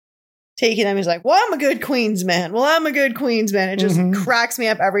the taking them. He's like, well, I'm a good Queensman. Well, I'm a good Queensman. It just cracks me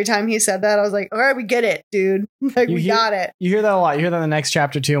up every time he said that. I was like, all right, we get it, dude. Like we got it. You hear that a lot. You hear that in the next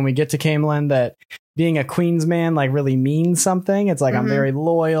chapter too. When we get to Camelin, that being a Queensman like really means something. It's like I'm very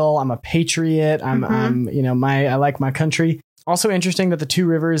loyal. I'm a patriot. I'm I like my country. Also interesting that the Two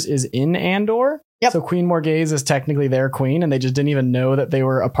Rivers is in Andor. Yep. So Queen Morghese is technically their queen, and they just didn't even know that they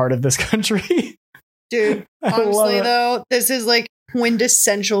were a part of this country. Dude, honestly though, this is like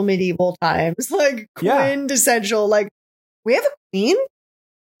quintessential medieval times. Like quintessential. Like, we have a queen?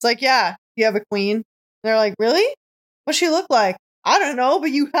 It's like, yeah, you have a queen. And they're like, really? What's she look like? I don't know,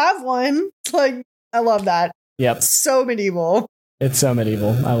 but you have one. It's like, I love that. Yep. So medieval. It's so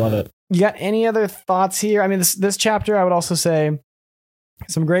medieval. I love it. You got any other thoughts here? I mean, this chapter, I would also say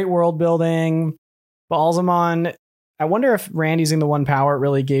some great world building. Balsamon, I wonder if Rand using the one power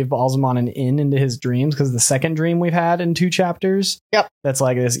really gave Balsamon an in into his dreams, because the second dream we've had in 2 chapters. Yep. That's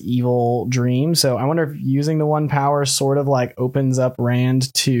like this evil dream. So I wonder if using the one power sort of like opens up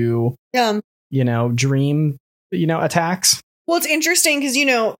Rand to, dream, attacks. Well, it's interesting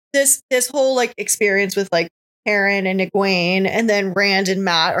because, this whole like experience with like Perrin and Egwene and then Rand and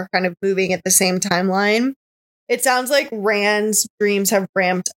Mat are kind of moving at the same timeline. It sounds like Rand's dreams have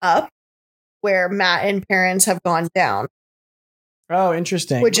ramped up, where Mat and Perrin's have gone down. Oh,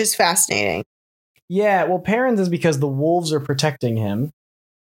 interesting. Which is fascinating. Yeah, well, Perrin's is because the wolves are protecting him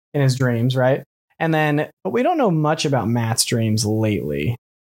in his dreams, right? But we don't know much about Mat's dreams lately.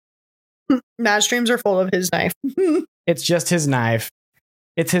 Mat's dreams are full of his knife. It's just his knife.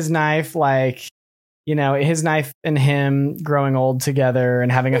 It's his knife, like, his knife and him growing old together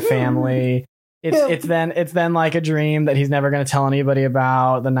and having a family. It's then like a dream that he's never going to tell anybody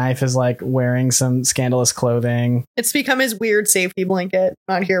about. The knife is like wearing some scandalous clothing. It's become his weird safety blanket.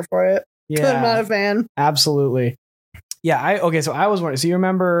 Not here for it. Yeah, I'm not a fan. Absolutely. Yeah. So I was wondering. So you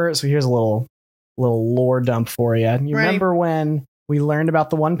remember? So here's a little lore dump for you. You remember when we learned about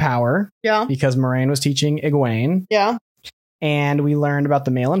the one power? Yeah. Because Moraine was teaching Egwene. Yeah. And we learned about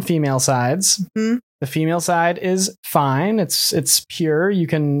the male and female sides. Mm-hmm. The female side is fine. It's pure. You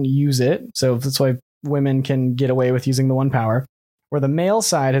can use it. So that's why women can get away with using the one power. Where the male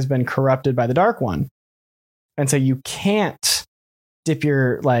side has been corrupted by the Dark One. And so you can't dip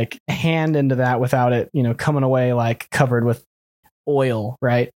your like hand into that without it, coming away like covered with oil,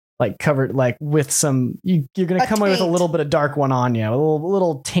 right? Like covered like with some, you're going to come away with a little bit of Dark One on you, a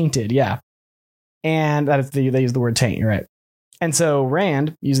little tainted. Yeah. And that is they use the word taint. You're right. And so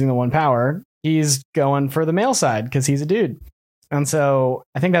Rand, using the one power, he's going for the male side because he's a dude. And so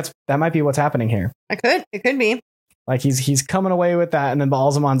I think that might be what's happening here. It could be. Like he's coming away with that. And then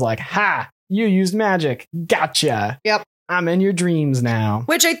Balsamon's like, ha, you used magic. Gotcha. Yep. I'm in your dreams now.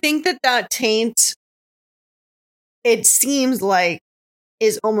 Which I think that taint, it seems like,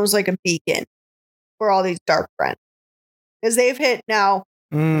 is almost like a beacon for all these dark friends. Because they've hit now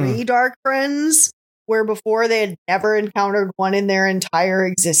 3 dark friends, where before they had never encountered one in their entire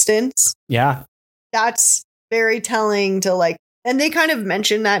existence. Yeah. That's very telling to like, and they kind of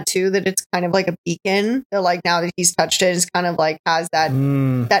mentioned that too, that it's kind of like a beacon. They're like, now that he's touched it, it's kind of like has that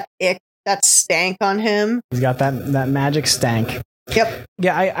ick, that stank on him. He's got that magic stank. Yep.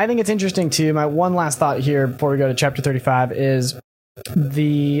 Yeah, I think it's interesting too. My one last thought here before we go to chapter 35 is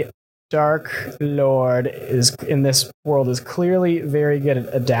the Dark Lord is in this world is clearly very good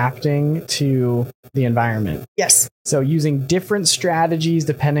at adapting to the environment. Yes. So using different strategies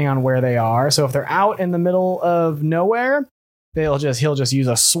depending on where they are. So if they're out in the middle of nowhere, he'll just use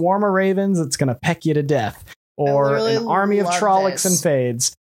a swarm of ravens that's going to peck you to death, or an army of Trollocs and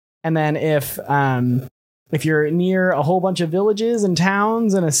Fades. And then if you're near a whole bunch of villages and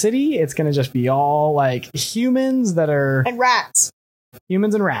towns and a city, it's going to just be all like humans and rats.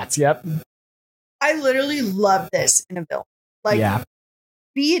 Humans and rats, yep. I literally love this in a villain. Like, yeah.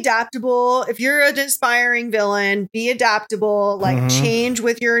 be adaptable. If you're an aspiring villain, be adaptable, like change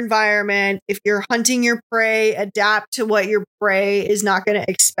with your environment. If you're hunting your prey, adapt to what your prey is not going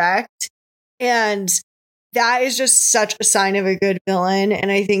to expect. And that is just such a sign of a good villain. And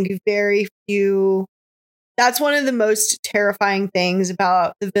I think that's one of the most terrifying things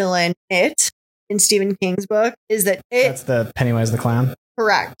about the villain It in Stephen King's book is that that's the Pennywise the Clown.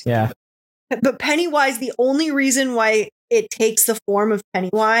 Correct. Yeah. But Pennywise, the only reason why it takes the form of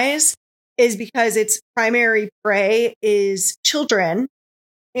Pennywise is because its primary prey is children.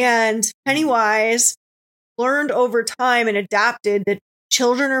 And Pennywise learned over time and adapted that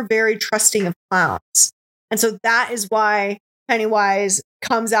children are very trusting of clowns. And so that is why Pennywise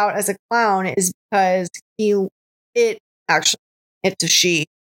comes out as a clown, is because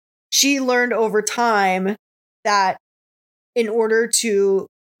she learned over time that in order to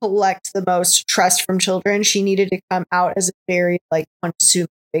collect the most trust from children, she needed to come out as a very like unassuming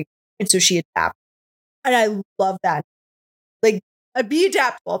figure. And so she adapted. And I love that. Like, be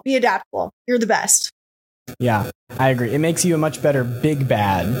adaptable. Be adaptable. You're the best. Yeah, I agree. It makes you a much better big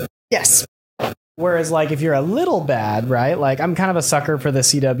bad. Yes. Whereas, like, if you're a little bad, right? Like, I'm kind of a sucker for the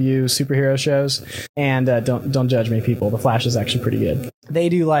CW superhero shows, and don't judge me, people. The Flash is actually pretty good. They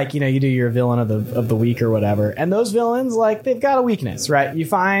do like, you do your villain of the week or whatever, and those villains, like, they've got a weakness, right? You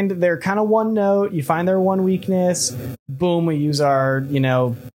find they're kind of one note. You find their one weakness. Boom, we use our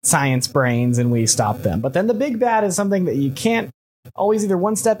science brains and we stop them. But then the big bad is something that you can't always either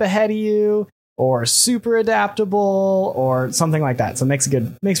one step ahead of you or super adaptable or something like that. So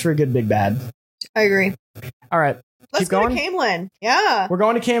it makes for a good big bad. I agree. All right. Let's go to Camelin. Yeah. We're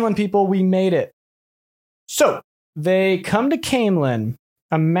going to Camelin, people. We made it. So they come to Camelin,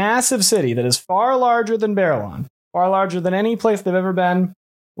 a massive city that is far larger than Barrelon, far larger than any place they've ever been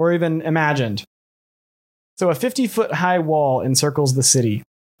or even imagined. So a 50-foot high wall encircles the city,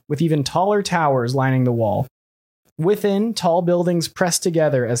 with even taller towers lining the wall. Within, tall buildings press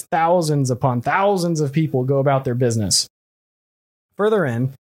together as thousands upon thousands of people go about their business. Further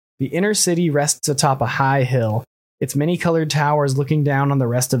in, the inner city rests atop a high hill, its many-colored towers looking down on the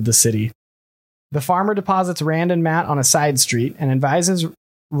rest of the city. The farmer deposits Rand and Matt on a side street and advises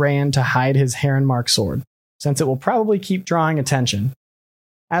Rand to hide his heron-marked sword, since it will probably keep drawing attention.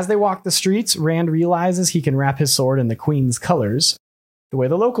 As they walk the streets, Rand realizes he can wrap his sword in the Queen's colors, the way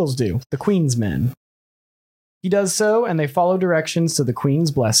the locals do, the Queen's men. He does so, and they follow directions to the Queen's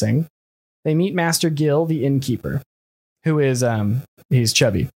blessing. They meet Master Gil, the innkeeper, who is, he's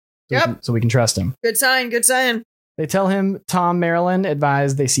chubby. So we can trust him. Good sign. Good sign. They tell him Tom Maryland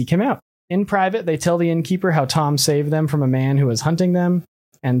advised they seek him out. In private, they tell the innkeeper how Tom saved them from a man who was hunting them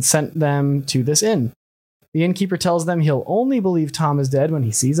and sent them to this inn. The innkeeper tells them he'll only believe Tom is dead when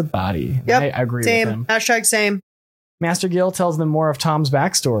he sees a body. Yep. I agree same. with him. Hashtag same. Master Gil tells them more of Tom's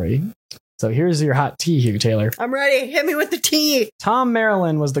backstory. So here's your hot tea here, Taylor. I'm ready. Hit me with the tea. Tom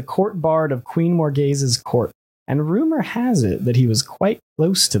Maryland was the court bard of Queen Morghase's court. And rumor has it that he was quite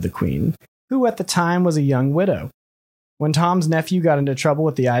close to the Queen, who at the time was a young widow. When Tom's nephew got into trouble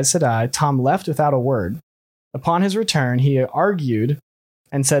with the Aes Sedai, Tom left without a word. Upon his return, he argued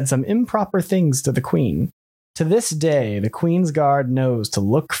and said some improper things to the Queen. To this day, the Queen's Guard knows to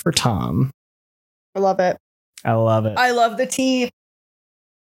look for Tom. I love it. I love it. I love the tea.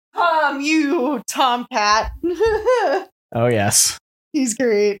 Tom, you tomcat. Oh, yes. He's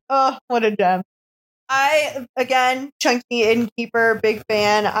great. Oh, what a gem. Chunky innkeeper, big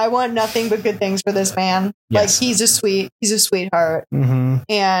fan. I want nothing but good things for this man. Yes. Like, he's a sweetheart. Mm-hmm.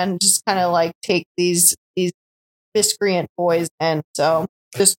 And just kind of like take these miscreant boys in. So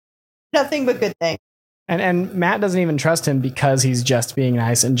just nothing but good things. And Matt doesn't even trust him because he's just being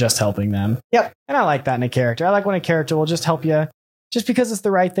nice and just helping them. Yep. And I like that in a character. I like when a character will just help you just because it's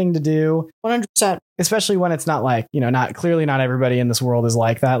the right thing to do. 100%. Especially when it's not like, not everybody in this world is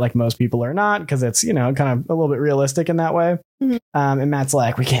like that. Like most people are not, because it's, kind of a little bit realistic in that way. Mm-hmm. And Matt's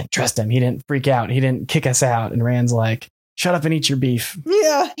like, we can't trust him. He didn't freak out. He didn't kick us out. And Rand's like, shut up and eat your beef.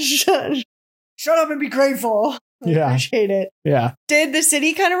 Yeah. Shut up and be grateful. Yeah. I appreciate it. Yeah. Did the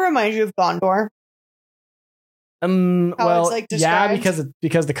city kind of remind you of Gondor? Well, it's, like, yeah, described?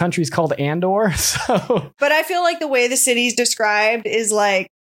 because the country's called Andor. So, but I feel like the way the city's described is like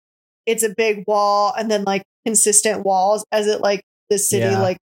it's a big wall and then like consistent walls as it like the city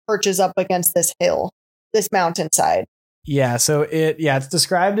like perches up against this hill, this mountainside. Yeah, so it's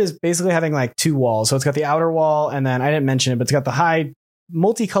described as basically having like two walls. So it's got the outer wall, and then I didn't mention it, but it's got the high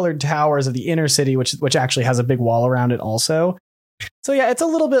multicolored towers of the inner city, which actually has a big wall around it also. So yeah, it's a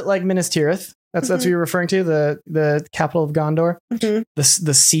little bit like Minas Tirith. That's what you're referring to, the capital of Gondor,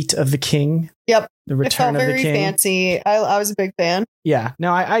 the seat of the king. Yep. The It Return felt of the very King. fancy. I was a big fan. Yeah,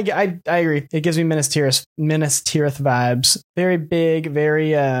 no, I agree. It gives me Minas Tirith vibes. Very big,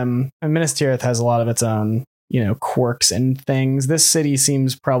 very and Minas Tirith has a lot of its own, quirks and things. This city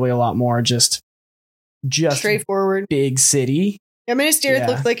seems probably a lot more just Straightforward. big city. Yeah, Minas Tirith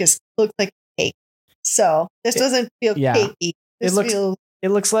looked like a cake. So this doesn't feel cakey. It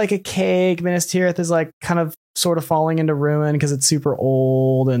looks like a cake. Minas Tirith is like kind of sort of falling into ruin because it's super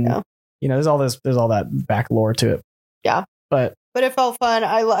old, and there's all that back lore to it. Yeah, but it felt fun.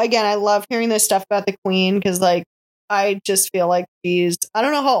 I love hearing this stuff about the Queen because I just feel like I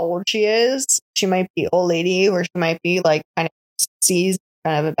don't know how old she is. She might be old lady, or she might be like kind of sees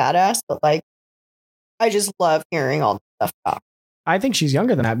kind of a badass, but I just love hearing all this stuff about her. I think she's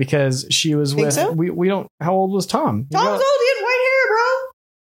younger than that because she was with. So? We don't. How old was Tom? Tom's old. He had white hair,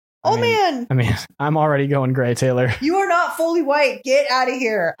 bro. Man. I mean, I'm already going gray, Taylor. You are not fully white. Get out of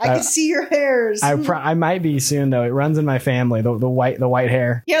here. I can see your hairs. I might be soon though. It runs in my family. The white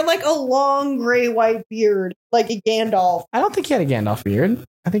hair. He had like a long gray white beard, like a Gandalf. I don't think he had a Gandalf beard.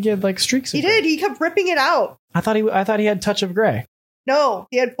 I think he had like streaks. He did. He kept ripping it out. I thought he had touch of gray. No,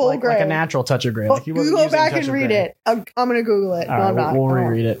 he had full gray. Like a natural touch of gray. Like he Google back and read it. I'm going to Google it. All right, I'm not. We'll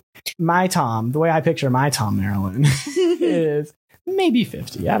reread it. My Tom, the way I picture my Tom Maryland is maybe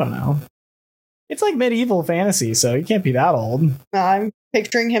 50. I don't know. It's like medieval fantasy, so he can't be that old. No, I'm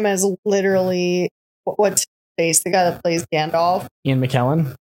picturing him as literally, what's his face? The guy that plays Gandalf. Ian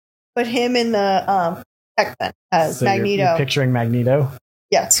McKellen. But him in the X-Men as Magneto. You're picturing Magneto?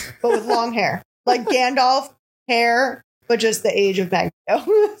 Yes, but with long hair. Like Gandalf hair, but just the age of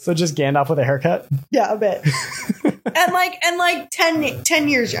Magneto. So just Gandalf with a haircut? Yeah, a bit. and like 10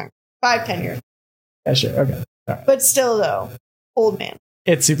 years younger. 5-10 years. Yeah, sure. Okay. All right. But still though, old man.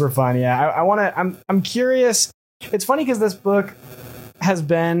 It's super fun. Yeah. I'm curious. It's funny because this book has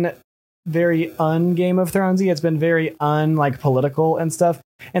been very un-Game of Thronesy. It's been very political and stuff.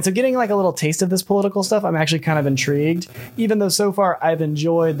 And so getting like a little taste of this political stuff, I'm actually kind of intrigued, even though so far I've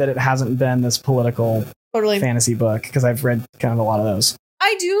enjoyed that it hasn't been this political fantasy book because I've read kind of a lot of those.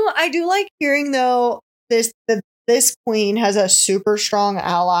 I do like hearing though this queen has a super strong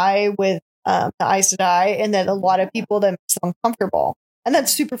ally with the Aes Sedai, and that a lot of people that makes them uncomfortable. And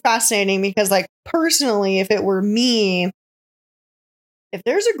that's super fascinating because, like, personally, if it were me, if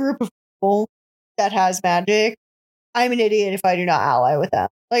there's a group of people that has magic, I'm an idiot if I do not ally with them.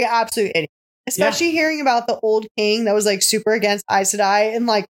 Like, absolute idiot. Especially hearing about the old king that was, like, super against Aes Sedai. And,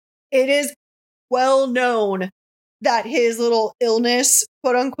 like, it is well known that his little illness,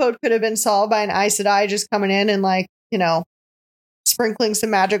 quote unquote, could have been solved by an Aes Sedai just coming in and, like, sprinkling some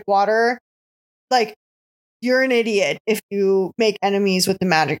magic water. Like, you're an idiot if you make enemies with the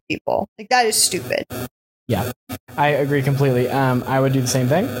magic people. Like, that is stupid. Yeah, I agree completely. I would do the same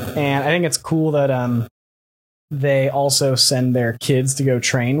thing. And I think it's cool that they also send their kids to go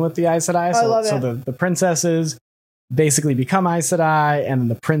train with the Aes Sedai. So the princesses basically become Aes Sedai, and then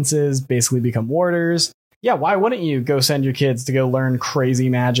the princes basically become warders. Yeah, why wouldn't you go send your kids to go learn crazy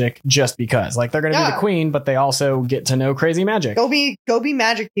magic just because? Like, they're going to be the queen, but they also get to know crazy magic. Go be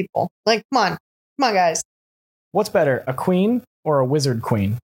magic people. Like, come on, guys. What's better, a queen or a wizard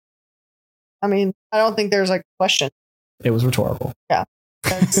queen? I mean, I don't think there's like a question. It was rhetorical. Yeah.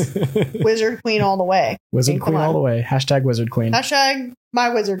 Wizard queen all the way. Wizard queen all the way. Hashtag wizard queen. Hashtag my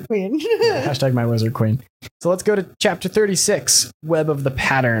wizard queen. Hashtag my wizard queen. So let's go to chapter 36, Web of the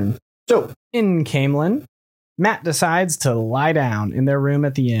Pattern. So in Camelin, Matt decides to lie down in their room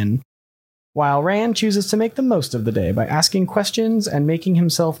at the inn, while Rand chooses to make the most of the day by asking questions and making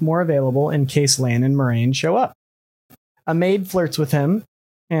himself more available in case Lan and Moraine show up. A maid flirts with him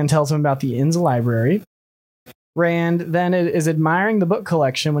and tells him about the inn's library. Rand then is admiring the book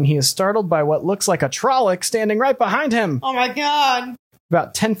collection when he is startled by what looks like a Trolloc standing right behind him. Oh my god.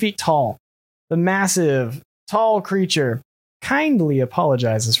 About 10 feet tall. The massive, tall creature kindly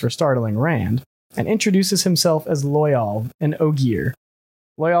apologizes for startling Rand and introduces himself as Loyal, an Ogier.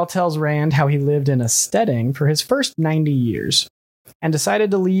 Loyal tells Rand how he lived in a steading for his first 90 years and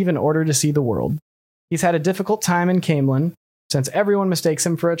decided to leave in order to see the world. He's had a difficult time in Camelin, since everyone mistakes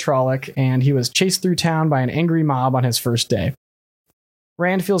him for a Trolloc, and he was chased through town by an angry mob on his first day.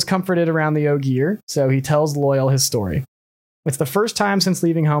 Rand feels comforted around the Ogier, so he tells Loyal his story. It's the first time since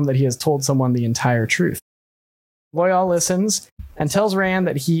leaving home that he has told someone the entire truth. Loyal listens and tells Rand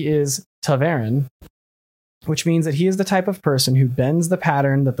that he is Ta'veren, which means that he is the type of person who bends the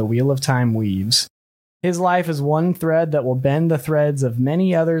pattern that the Wheel of Time weaves. His life is one thread that will bend the threads of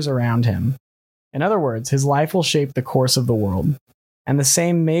many others around him. In other words, his life will shape the course of the world. And the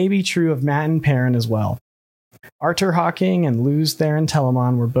same may be true of Mat and Perrin as well. Artur Hawking and Luz Theron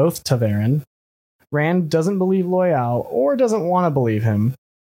Telamon were both Ta'veren. Rand doesn't believe Loyal or doesn't want to believe him.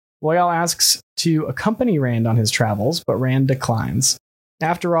 Loyal asks to accompany Rand on his travels, but Rand declines.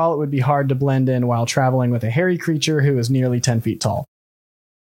 After all, it would be hard to blend in while traveling with a hairy creature who is nearly 10 feet tall.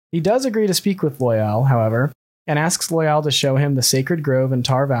 He does agree to speak with Loyal, however, and asks Loyal to show him the sacred grove in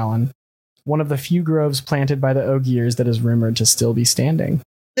Tar Valon, one of the few groves planted by the Ogiers that is rumored to still be standing.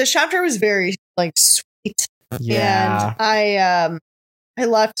 This chapter was very sweet. Yeah. And I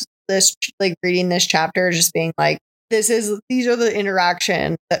left this reading this chapter just being like, these are the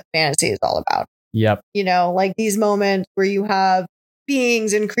interactions that fantasy is all about. Yep. These moments where you have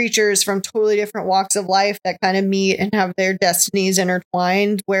beings and creatures from totally different walks of life that kind of meet and have their destinies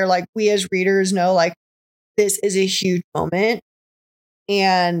intertwined, where we as readers know this is a huge moment,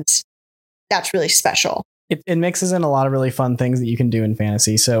 and that's really special. It mixes in a lot of really fun things that you can do in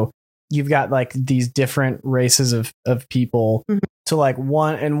fantasy. So you've got these different races of people to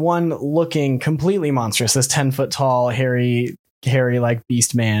one looking completely monstrous, this 10-foot tall, hairy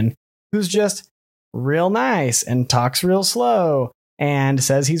beast man who's just real nice and talks real slow and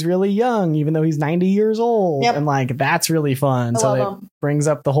says he's really young, even though he's 90 years old. Yep. And that's really fun. So it brings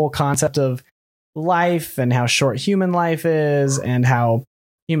up the whole concept of life and how short human life is and how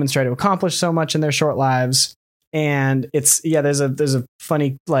humans try to accomplish so much in their short lives. And there's a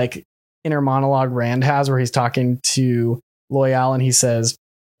funny inner monologue Rand has where he's talking to Loyal and he says,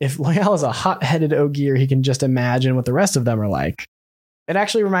 if Loyal is a hot-headed Ogier, he can just imagine what the rest of them are like. It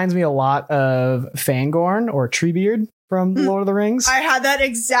actually reminds me a lot of Fangorn or Treebeard from Lord of the Rings. I had that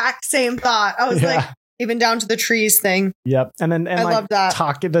exact same thought. I was even down to the trees thing. Yep. And I love that.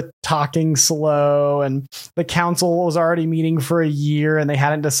 Talking slow, and the council was already meeting for a year and they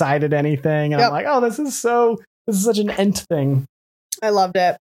hadn't decided anything. And I'm like, oh, this is such an Ent thing. I loved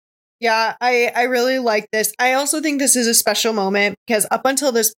it. Yeah, I really like this. I also think this is a special moment because up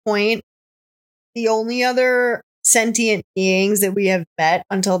until this point, the only other sentient beings that we have met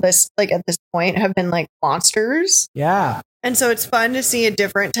until this, at this point, have been monsters. Yeah. And so it's fun to see a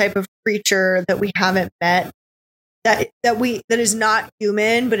different type of creature that we haven't met that is not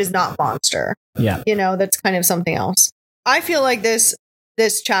human, but is not monster. Yeah. That's kind of something else. I feel like this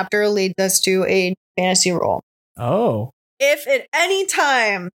chapter leads us to a fantasy role. Oh. If at any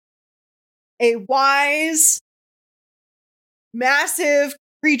time a wise, massive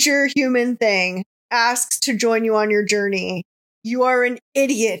creature human thing asks to join you on your journey, you are an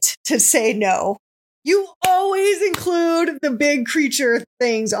idiot to say no. You always include the big creature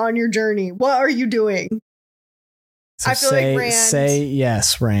things on your journey. What are you doing? So I feel like Rand... Say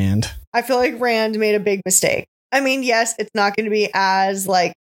yes, Rand. I feel like Rand made a big mistake. I mean, yes, it's not going to be as,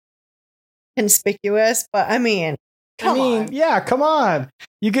 conspicuous, but come on. Yeah, come on.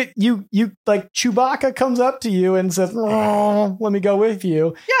 You Chewbacca comes up to you and says, "Oh, let me go with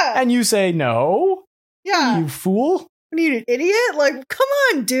you." Yeah. And you say no. Yeah. You fool. What are you, an idiot? Come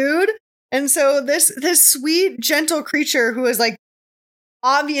on, dude. And so this sweet, gentle creature who is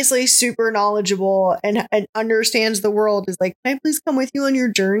obviously super knowledgeable and understands the world is can I please come with you on your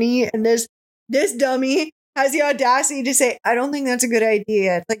journey? And this dummy has the audacity to say, I don't think that's a good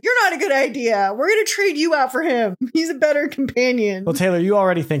idea. It's you're not a good idea. We're going to trade you out for him. He's a better companion. Well, Taylor, you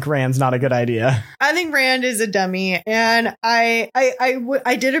already think Rand's not a good idea. I think Rand is a dummy. And I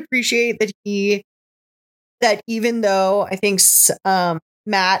did appreciate that even though I think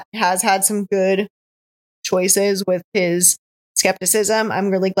Matt has had some good choices with his skepticism, I'm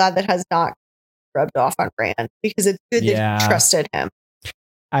really glad that has not rubbed off on Rand because it's good that he trusted him.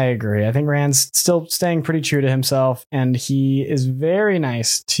 I agree. I think Rand's still staying pretty true to himself, and he is very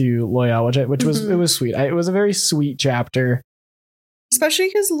nice to Loyal, which was it was sweet. It was a very sweet chapter, especially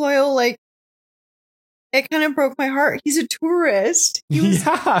because Loyal, it kind of broke my heart. He's a tourist. He was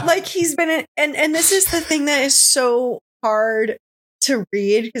he's been and this is the thing that is so hard to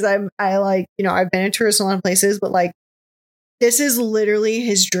read because I've been a tourist in a lot of places, but this is literally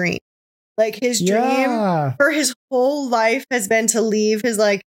his dream. His dream for his whole life has been to leave his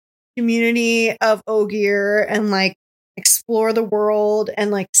community of Ogier and explore the world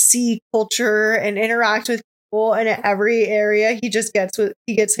and see culture and interact with people. And at every area he gets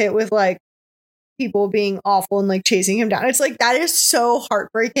hit with people being awful and chasing him down. It's that is so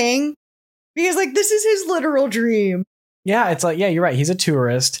heartbreaking because this is his literal dream. Yeah, it's you're right. He's a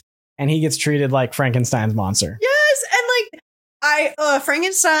tourist and he gets treated like Frankenstein's monster. Yes, and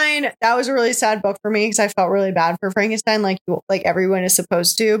Frankenstein, that was a really sad book for me because I felt really bad for Frankenstein, like everyone is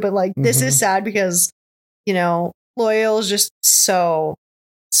supposed to, but this is sad because Loyal is just so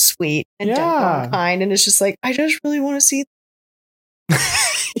sweet and gentle and kind, and it's just I just really want to see.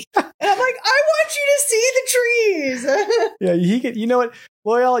 And I'm like, I want you to see the trees. Yeah, he could. You know what,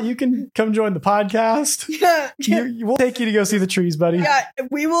 Loyal, you can come join the podcast. Yeah. We'll take you to go see the trees, buddy. Yeah,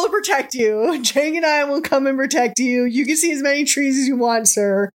 we will protect you. Jang and I will come and protect you. You can see as many trees as you want,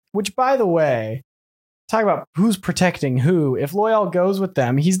 sir. Which, by the way, talk about who's protecting who. If Loyal goes with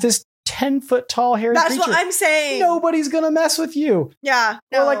them, he's this 10-foot tall hairy That's creature. what I'm saying. Nobody's gonna mess with you. Yeah.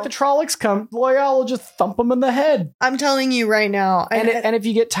 Or like the Trollocs come, Loyal will just thump him in the head. I'm telling you right now. And if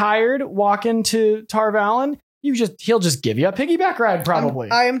you get tired walking to Tarvalon, he'll just give you a piggyback ride,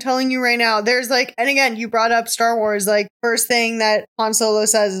 probably. I am telling you right now. There's like, and again, you brought up Star Wars. Like, first thing that Han Solo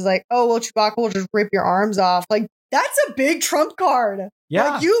says is like, "Oh, well, Chewbacca will just rip your arms off." Like, that's a big trump card.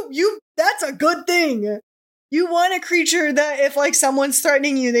 Yeah, like, you. That's a good thing. You want a creature that if like someone's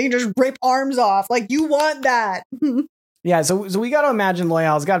threatening you, they can just rip arms off. Like, you want that. Yeah. So we got to imagine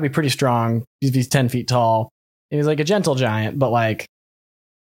Loyal's got to be pretty strong. He's 10 feet tall. And he's like a gentle giant, but like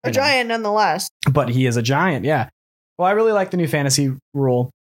a giant nonetheless. But he is a giant. Yeah. Well, I really like the new fantasy rule.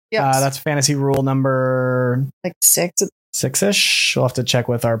 Yeah, that's fantasy rule number like 6-ish. We'll have to check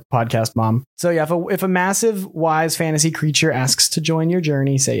with our podcast mom. So yeah, if a massive wise fantasy creature asks to join your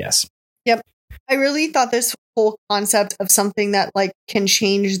journey, say yes. Yep. I really thought this whole concept of something that like can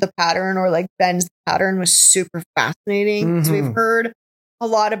change the pattern or like bends the pattern was super fascinating. Mm-hmm. So we've heard a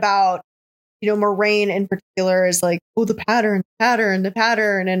lot about, Moraine in particular is like, oh, the pattern.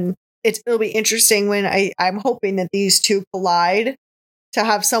 And it'll be interesting when I'm hoping that these two collide to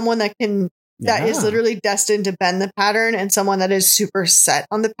have someone that is literally destined to bend the pattern and someone that is super set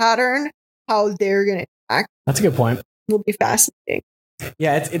on the pattern, how they're going to act. That's a good point. Will be fascinating.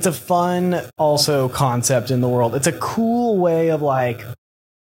 Yeah, it's a fun also concept in the world. It's a cool way of like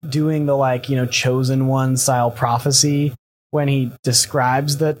doing the chosen one style prophecy when he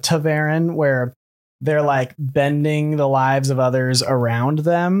describes the Taveran, where they're like bending the lives of others around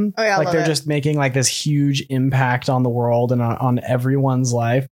them. Oh yeah, like they're just making like this huge impact on the world and on everyone's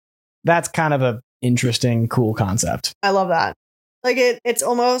life. That's kind of a interesting, cool concept. I love that. Like it's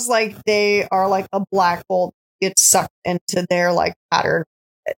almost like they are like a black bolt gets sucked into their like pattern,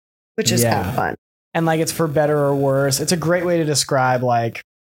 which is kind of fun. And like it's for better or worse. It's a great way to describe like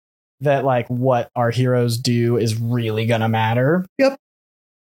that, like what our heroes do is really gonna matter. Yep.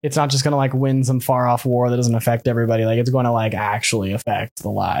 It's not just gonna like win some far off war that doesn't affect everybody. Like it's going to like actually affect the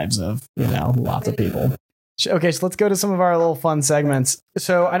lives of lots of people. Okay, so let's go to some of our little fun segments.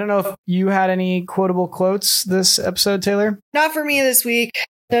 So I don't know if you had any quotable quotes this episode, Taylor. Not for me this week.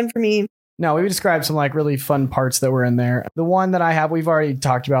 Done for me. No, we described some like really fun parts that were in there. The one that I have, we've already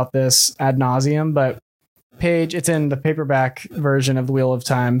talked about this ad nauseum, but it's in the paperback version of The Wheel of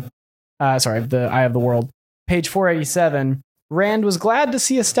Time. The Eye of the World. Page 487. Rand was glad to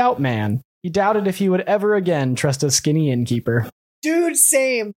see a stout man. He doubted if he would ever again trust a skinny innkeeper. Dude,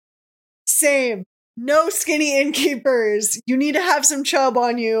 same. No skinny innkeepers. You need to have some chub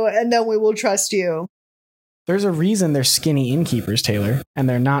on you, and then we will trust you. There's a reason they're skinny innkeepers, Taylor, and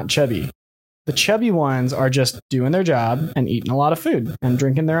they're not chubby. The chubby ones are just doing their job and eating a lot of food and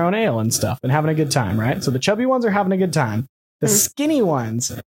drinking their own ale and stuff and having a good time, right? So the chubby ones are having a good time. The skinny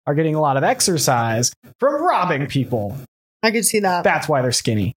ones are getting a lot of exercise from robbing people. I could see that. That's why they're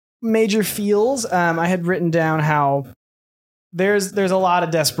skinny. Major feels. I had written down how there's a lot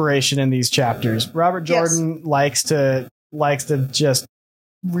of desperation in these chapters. Robert Jordan likes to just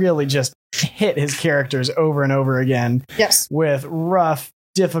really just hit his characters over and over again. Yes. With rough,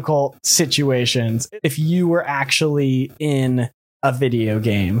 difficult situations. If you were actually in a video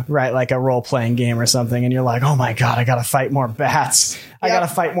game, right? Like a role-playing game or something, and you're like, oh my God, I gotta fight more bats. I gotta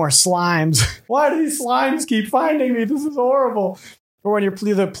fight more slimes. Why do these slimes keep finding me? This is horrible. Or when you're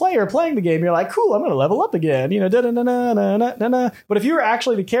the player playing the game, you're like, cool, I'm gonna level up again. But if you were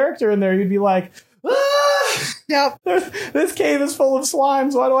actually the character in there, you'd be like, yep. This cave is full of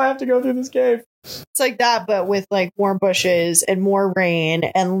slimes. Why do I have to go through this cave? It's like that, but with like more bushes and more rain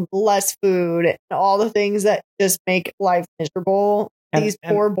and less food and all the things that just make life miserable. These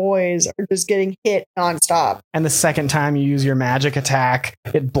poor boys are just getting hit nonstop. And the second time you use your magic attack,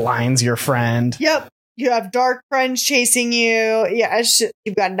 it blinds your friend. Yep. You have dark friends chasing you. Yeah,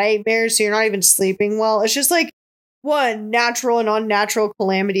 you've got nightmares, so you're not even sleeping well. It's just like one natural and unnatural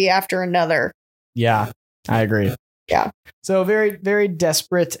calamity after another. Yeah, I agree. Yeah. So very, very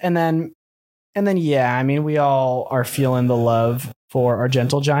desperate. And then, yeah, I mean, we all are feeling the love for our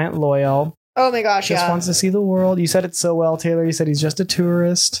gentle giant Loyal. Oh my gosh, just wants to see the world. You said it so well, Taylor. You said he's just a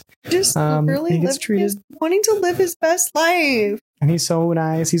tourist. Just really he gets treated. wanting to live his best life. And he's so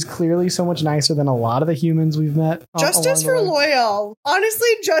nice. He's clearly so much nicer than a lot of the humans we've met. Justice for Loyal. Honestly,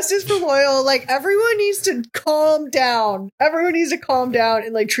 justice for Loyal. Like, everyone needs to calm down. Everyone needs to calm down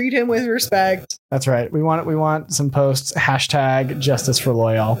and like treat him with respect. That's right. We want some posts. Hashtag justice for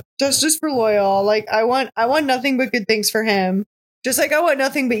Loyal. Justice for Loyal. Like, I want nothing but good things for him. Just like I want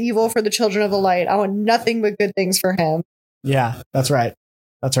nothing but evil for the Children of the Light. I want nothing but good things for him. Yeah, that's right.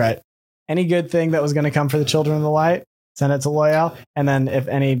 That's right. Any good thing that was going to come for the Children of the Light, send it to Loyal. And then if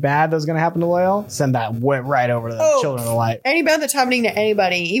any bad that was going to happen to Loyal, send that right over to the Children of the Light. Any bad that's happening to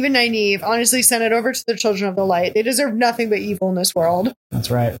anybody, even Nynaeve, honestly, send it over to the Children of the Light. They deserve nothing but evil in this world.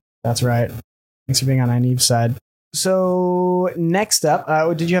 That's right. That's right. Thanks for being on Nynaeve's side. So next up,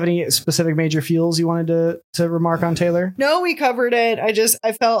 did you have any specific major feels you wanted to remark on, Taylor? No, we covered it.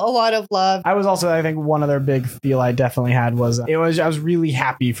 I felt a lot of love. I was also, I think one other big feel I definitely had was I was really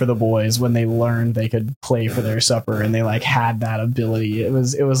happy for the boys when they learned they could play for their supper and they like had that ability. It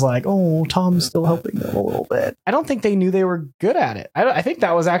was like, oh, Tom's still helping them a little bit. I don't think they knew they were good at it. I think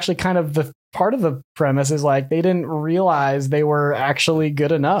that was actually kind of the part of the premise is like they didn't realize they were actually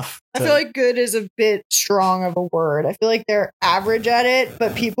good enough. I feel like good is a bit strong of a word. I feel like they're average at it,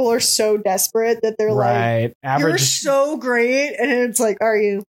 but people are so desperate that they're like, average, you're so great. And it's like, are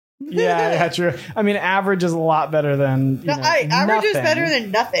you? Yeah, true. I mean, average is a lot better than average is better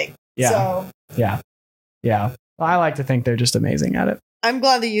than nothing. Yeah. So. Yeah. Well, I like to think they're just amazing at it. I'm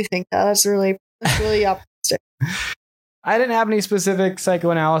glad that you think that. That's really optimistic. I didn't have any specific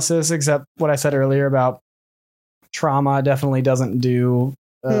psychoanalysis except what I said earlier about trauma definitely doesn't do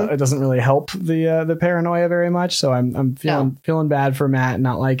it doesn't really help the paranoia very much. So I'm feeling bad for Matt,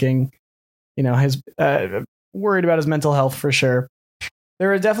 not liking, his worried about his mental health for sure.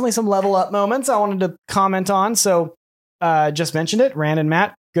 There are definitely some level up moments I wanted to comment on. So just mentioned it, Rand and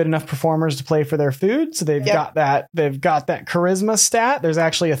Matt, good enough performers to play for their food. So they've got that charisma stat. There's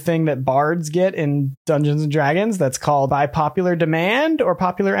actually a thing that bards get in Dungeons and Dragons that's called by popular demand or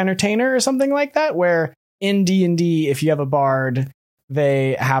popular entertainer or something like that, where in D&D, if you have a bard,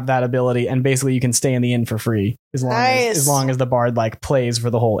 they have that ability and basically you can stay in the inn for free as long as the bard like plays for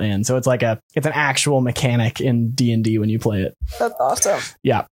the whole inn. So it's like it's an actual mechanic in D&D when you play it. That's awesome.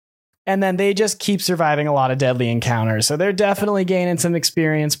 Yeah. And then they just keep surviving a lot of deadly encounters. So they're definitely gaining some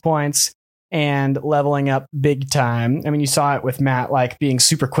experience points and leveling up big time. I mean, you saw it with Matt, like being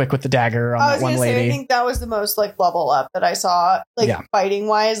super quick with the dagger on that one lady. I think that was the most like level up that I saw, like fighting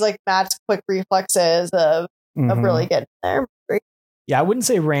wise, like Matt's quick reflexes of really getting there. Great. Yeah, I wouldn't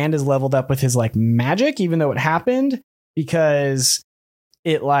say Rand is leveled up with his like magic, even though it happened, because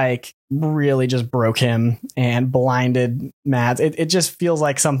it like really just broke him and blinded Matt. It just feels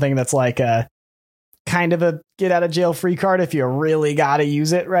like something that's like a kind of a get out of jail free card if you really got to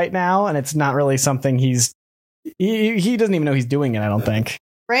use it right now. And it's not really something he doesn't even know he's doing it, I don't think.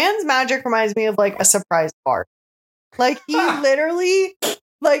 Rand's magic reminds me of like a surprise fart. Like he literally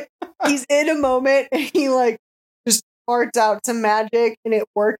like he's in a moment and he like just farts out some magic and it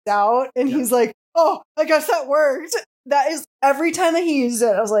works out. And he's like, oh, I guess that worked. That is every time that he uses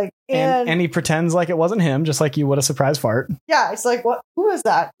it, I was like, and he pretends like it wasn't him, just like you would a surprise fart. Yeah, it's like, what? Who was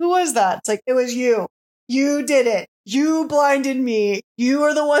that? Who was that? It's like, it was you. You did it. You blinded me. You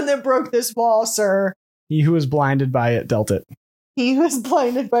are the one that broke this wall, sir. He who was blinded by it dealt it. He was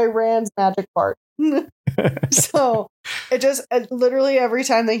blinded by Rand's magic fart. So it literally every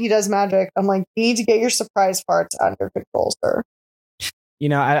time that he does magic, I'm like, you need to get your surprise farts under control, sir.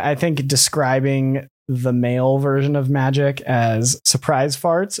 I think describing the male version of magic as surprise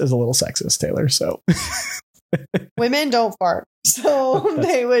farts is a little sexist, Taylor. So women don't fart, so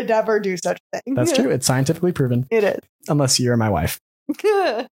they would never do such a thing. That's true. It's scientifically proven. It is. Unless you're my wife.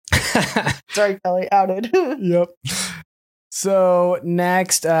 Sorry, Kelly, outed. Yep. So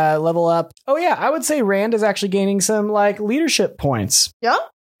next, level up. Oh yeah, I would say Rand is actually gaining some like leadership points. Yeah.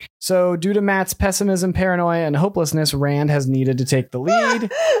 So due to Matt's pessimism, paranoia, and hopelessness, Rand has needed to take the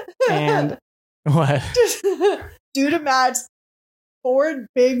lead. And what? Due to Matt's 4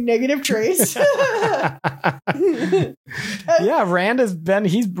 big negative traits. Yeah, Rand has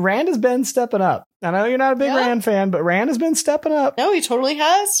been stepping up. I know you're not a big Rand fan, but Rand has been stepping up. No, he totally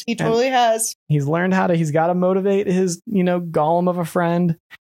has. He's learned he's got to motivate his, golem of a friend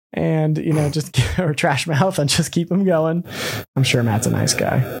and, just or trash mouth and just keep him going. I'm sure Matt's a nice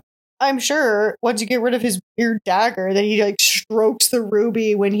guy. I'm sure once you get rid of his weird dagger, that he like strokes the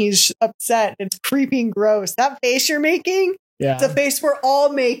ruby when he's upset. It's creepy and gross. That face you're making, it's a face we're all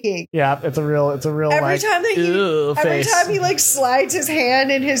making. Yeah, it's a real. Every time he like slides his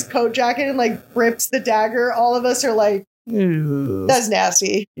hand in his coat jacket and like grips the dagger, all of us are like, ew. That's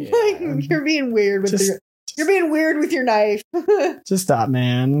nasty. Yeah. Like, you're being weird with You're being weird with your knife. Just stop,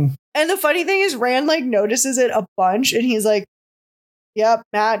 man. And the funny thing is, Rand like notices it a bunch, and he's like, "Yep,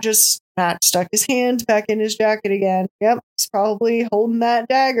 Matt stuck his hand back in his jacket again. Yep, he's probably holding that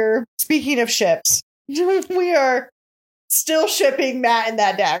dagger." Speaking of ships, we are still shipping Matt and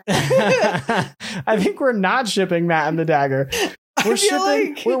that dagger. I think we're not shipping Matt and the dagger. We're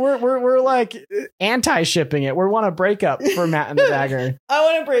shipping. Like, we're like anti-shipping it. We want to break up for Matt and the dagger. I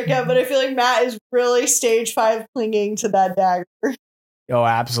want to break up, but I feel like Matt is really stage 5 clinging to that dagger. Oh,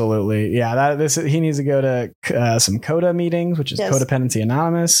 absolutely. Yeah, he needs to go to some CODA meetings, which is Codependency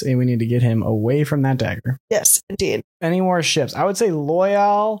Anonymous, and we need to get him away from that dagger. Yes, indeed. Any more ships? I would say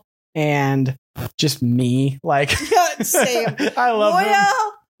Loyal and just me. Like, yeah, same. I love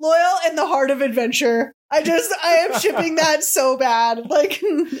Loyal and the Heart of Adventure. I am shipping that so bad. Like,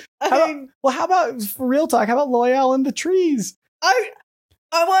 how about for real talk? How about Loyal and the trees? I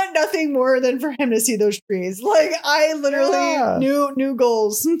want nothing more than for him to see those trees. Like, I literally new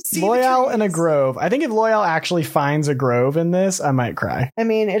goals. Loyal and a grove. I think if Loyal actually finds a grove in this, I might cry. I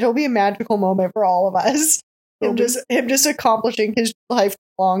mean, it'll be a magical moment for all of us. Him just accomplishing his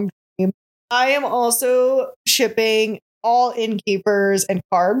lifelong dream. I am also shipping all Innkeepers and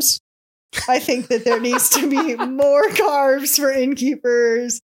carbs. I think that there needs to be more carbs for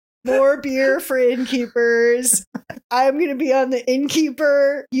Innkeepers, more beer for Innkeepers. I'm going to be on the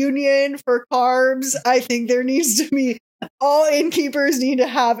Innkeeper Union for carbs. I think there needs to be, all Innkeepers need to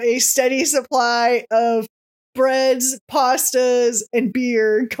have a steady supply of breads, pastas, and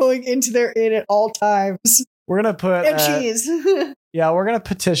beer going into their inn at all times. We're going to put... And cheese. Yeah, we're going to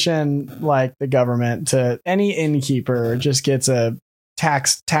petition like the government to any innkeeper just gets a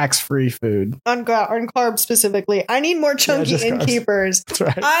tax-free food. On carbs specifically. I need more chunky Innkeepers. That's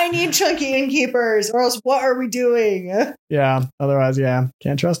right. I need chunky Innkeepers, or else what are we doing? Yeah, otherwise,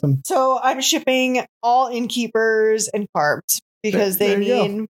 can't trust them. So I'm shipping all Innkeepers and carbs because they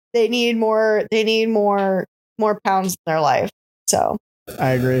need more pounds in their life. So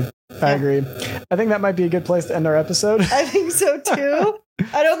I agree. I think that might be a good place to end our episode. I think so too.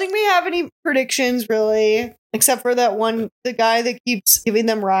 I don't think we have any predictions really, except for that one, the guy that keeps giving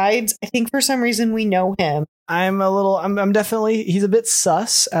them rides. I think for some reason we know him. I'm definitely, he's a bit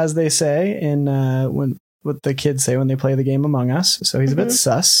sus, as they say in what the kids say when they play the game Among Us. So he's a bit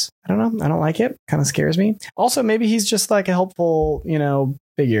sus. I don't know. I don't like it. Kind of scares me. Also, maybe he's just like a helpful,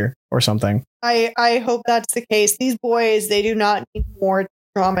 figure or something. I hope that's the case. These boys, they do not need more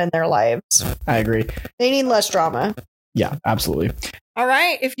drama in their lives. I agree. They need less drama. Yeah, absolutely. All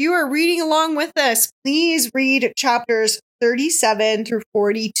right. If you are reading along with us, please read chapters 37 through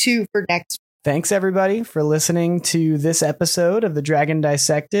 42 for next week. Thanks, everybody, for listening to this episode of The Dragon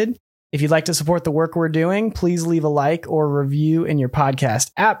Dissected. If you'd like to support the work we're doing, please leave a like or review in your podcast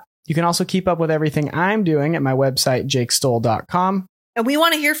app. You can also keep up with everything I'm doing at my website, jakestoll.com. And we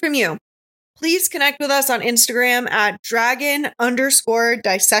want to hear from you. Please connect with us on Instagram at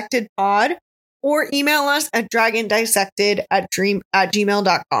dragon_dissectedpod or email us at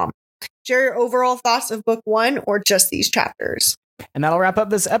dragondissected@gmail.com. Share your overall thoughts of book 1 or just these chapters. And that'll wrap up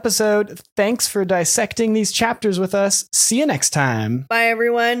this episode. Thanks for dissecting these chapters with us. See you next time. Bye,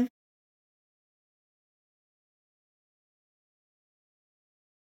 everyone.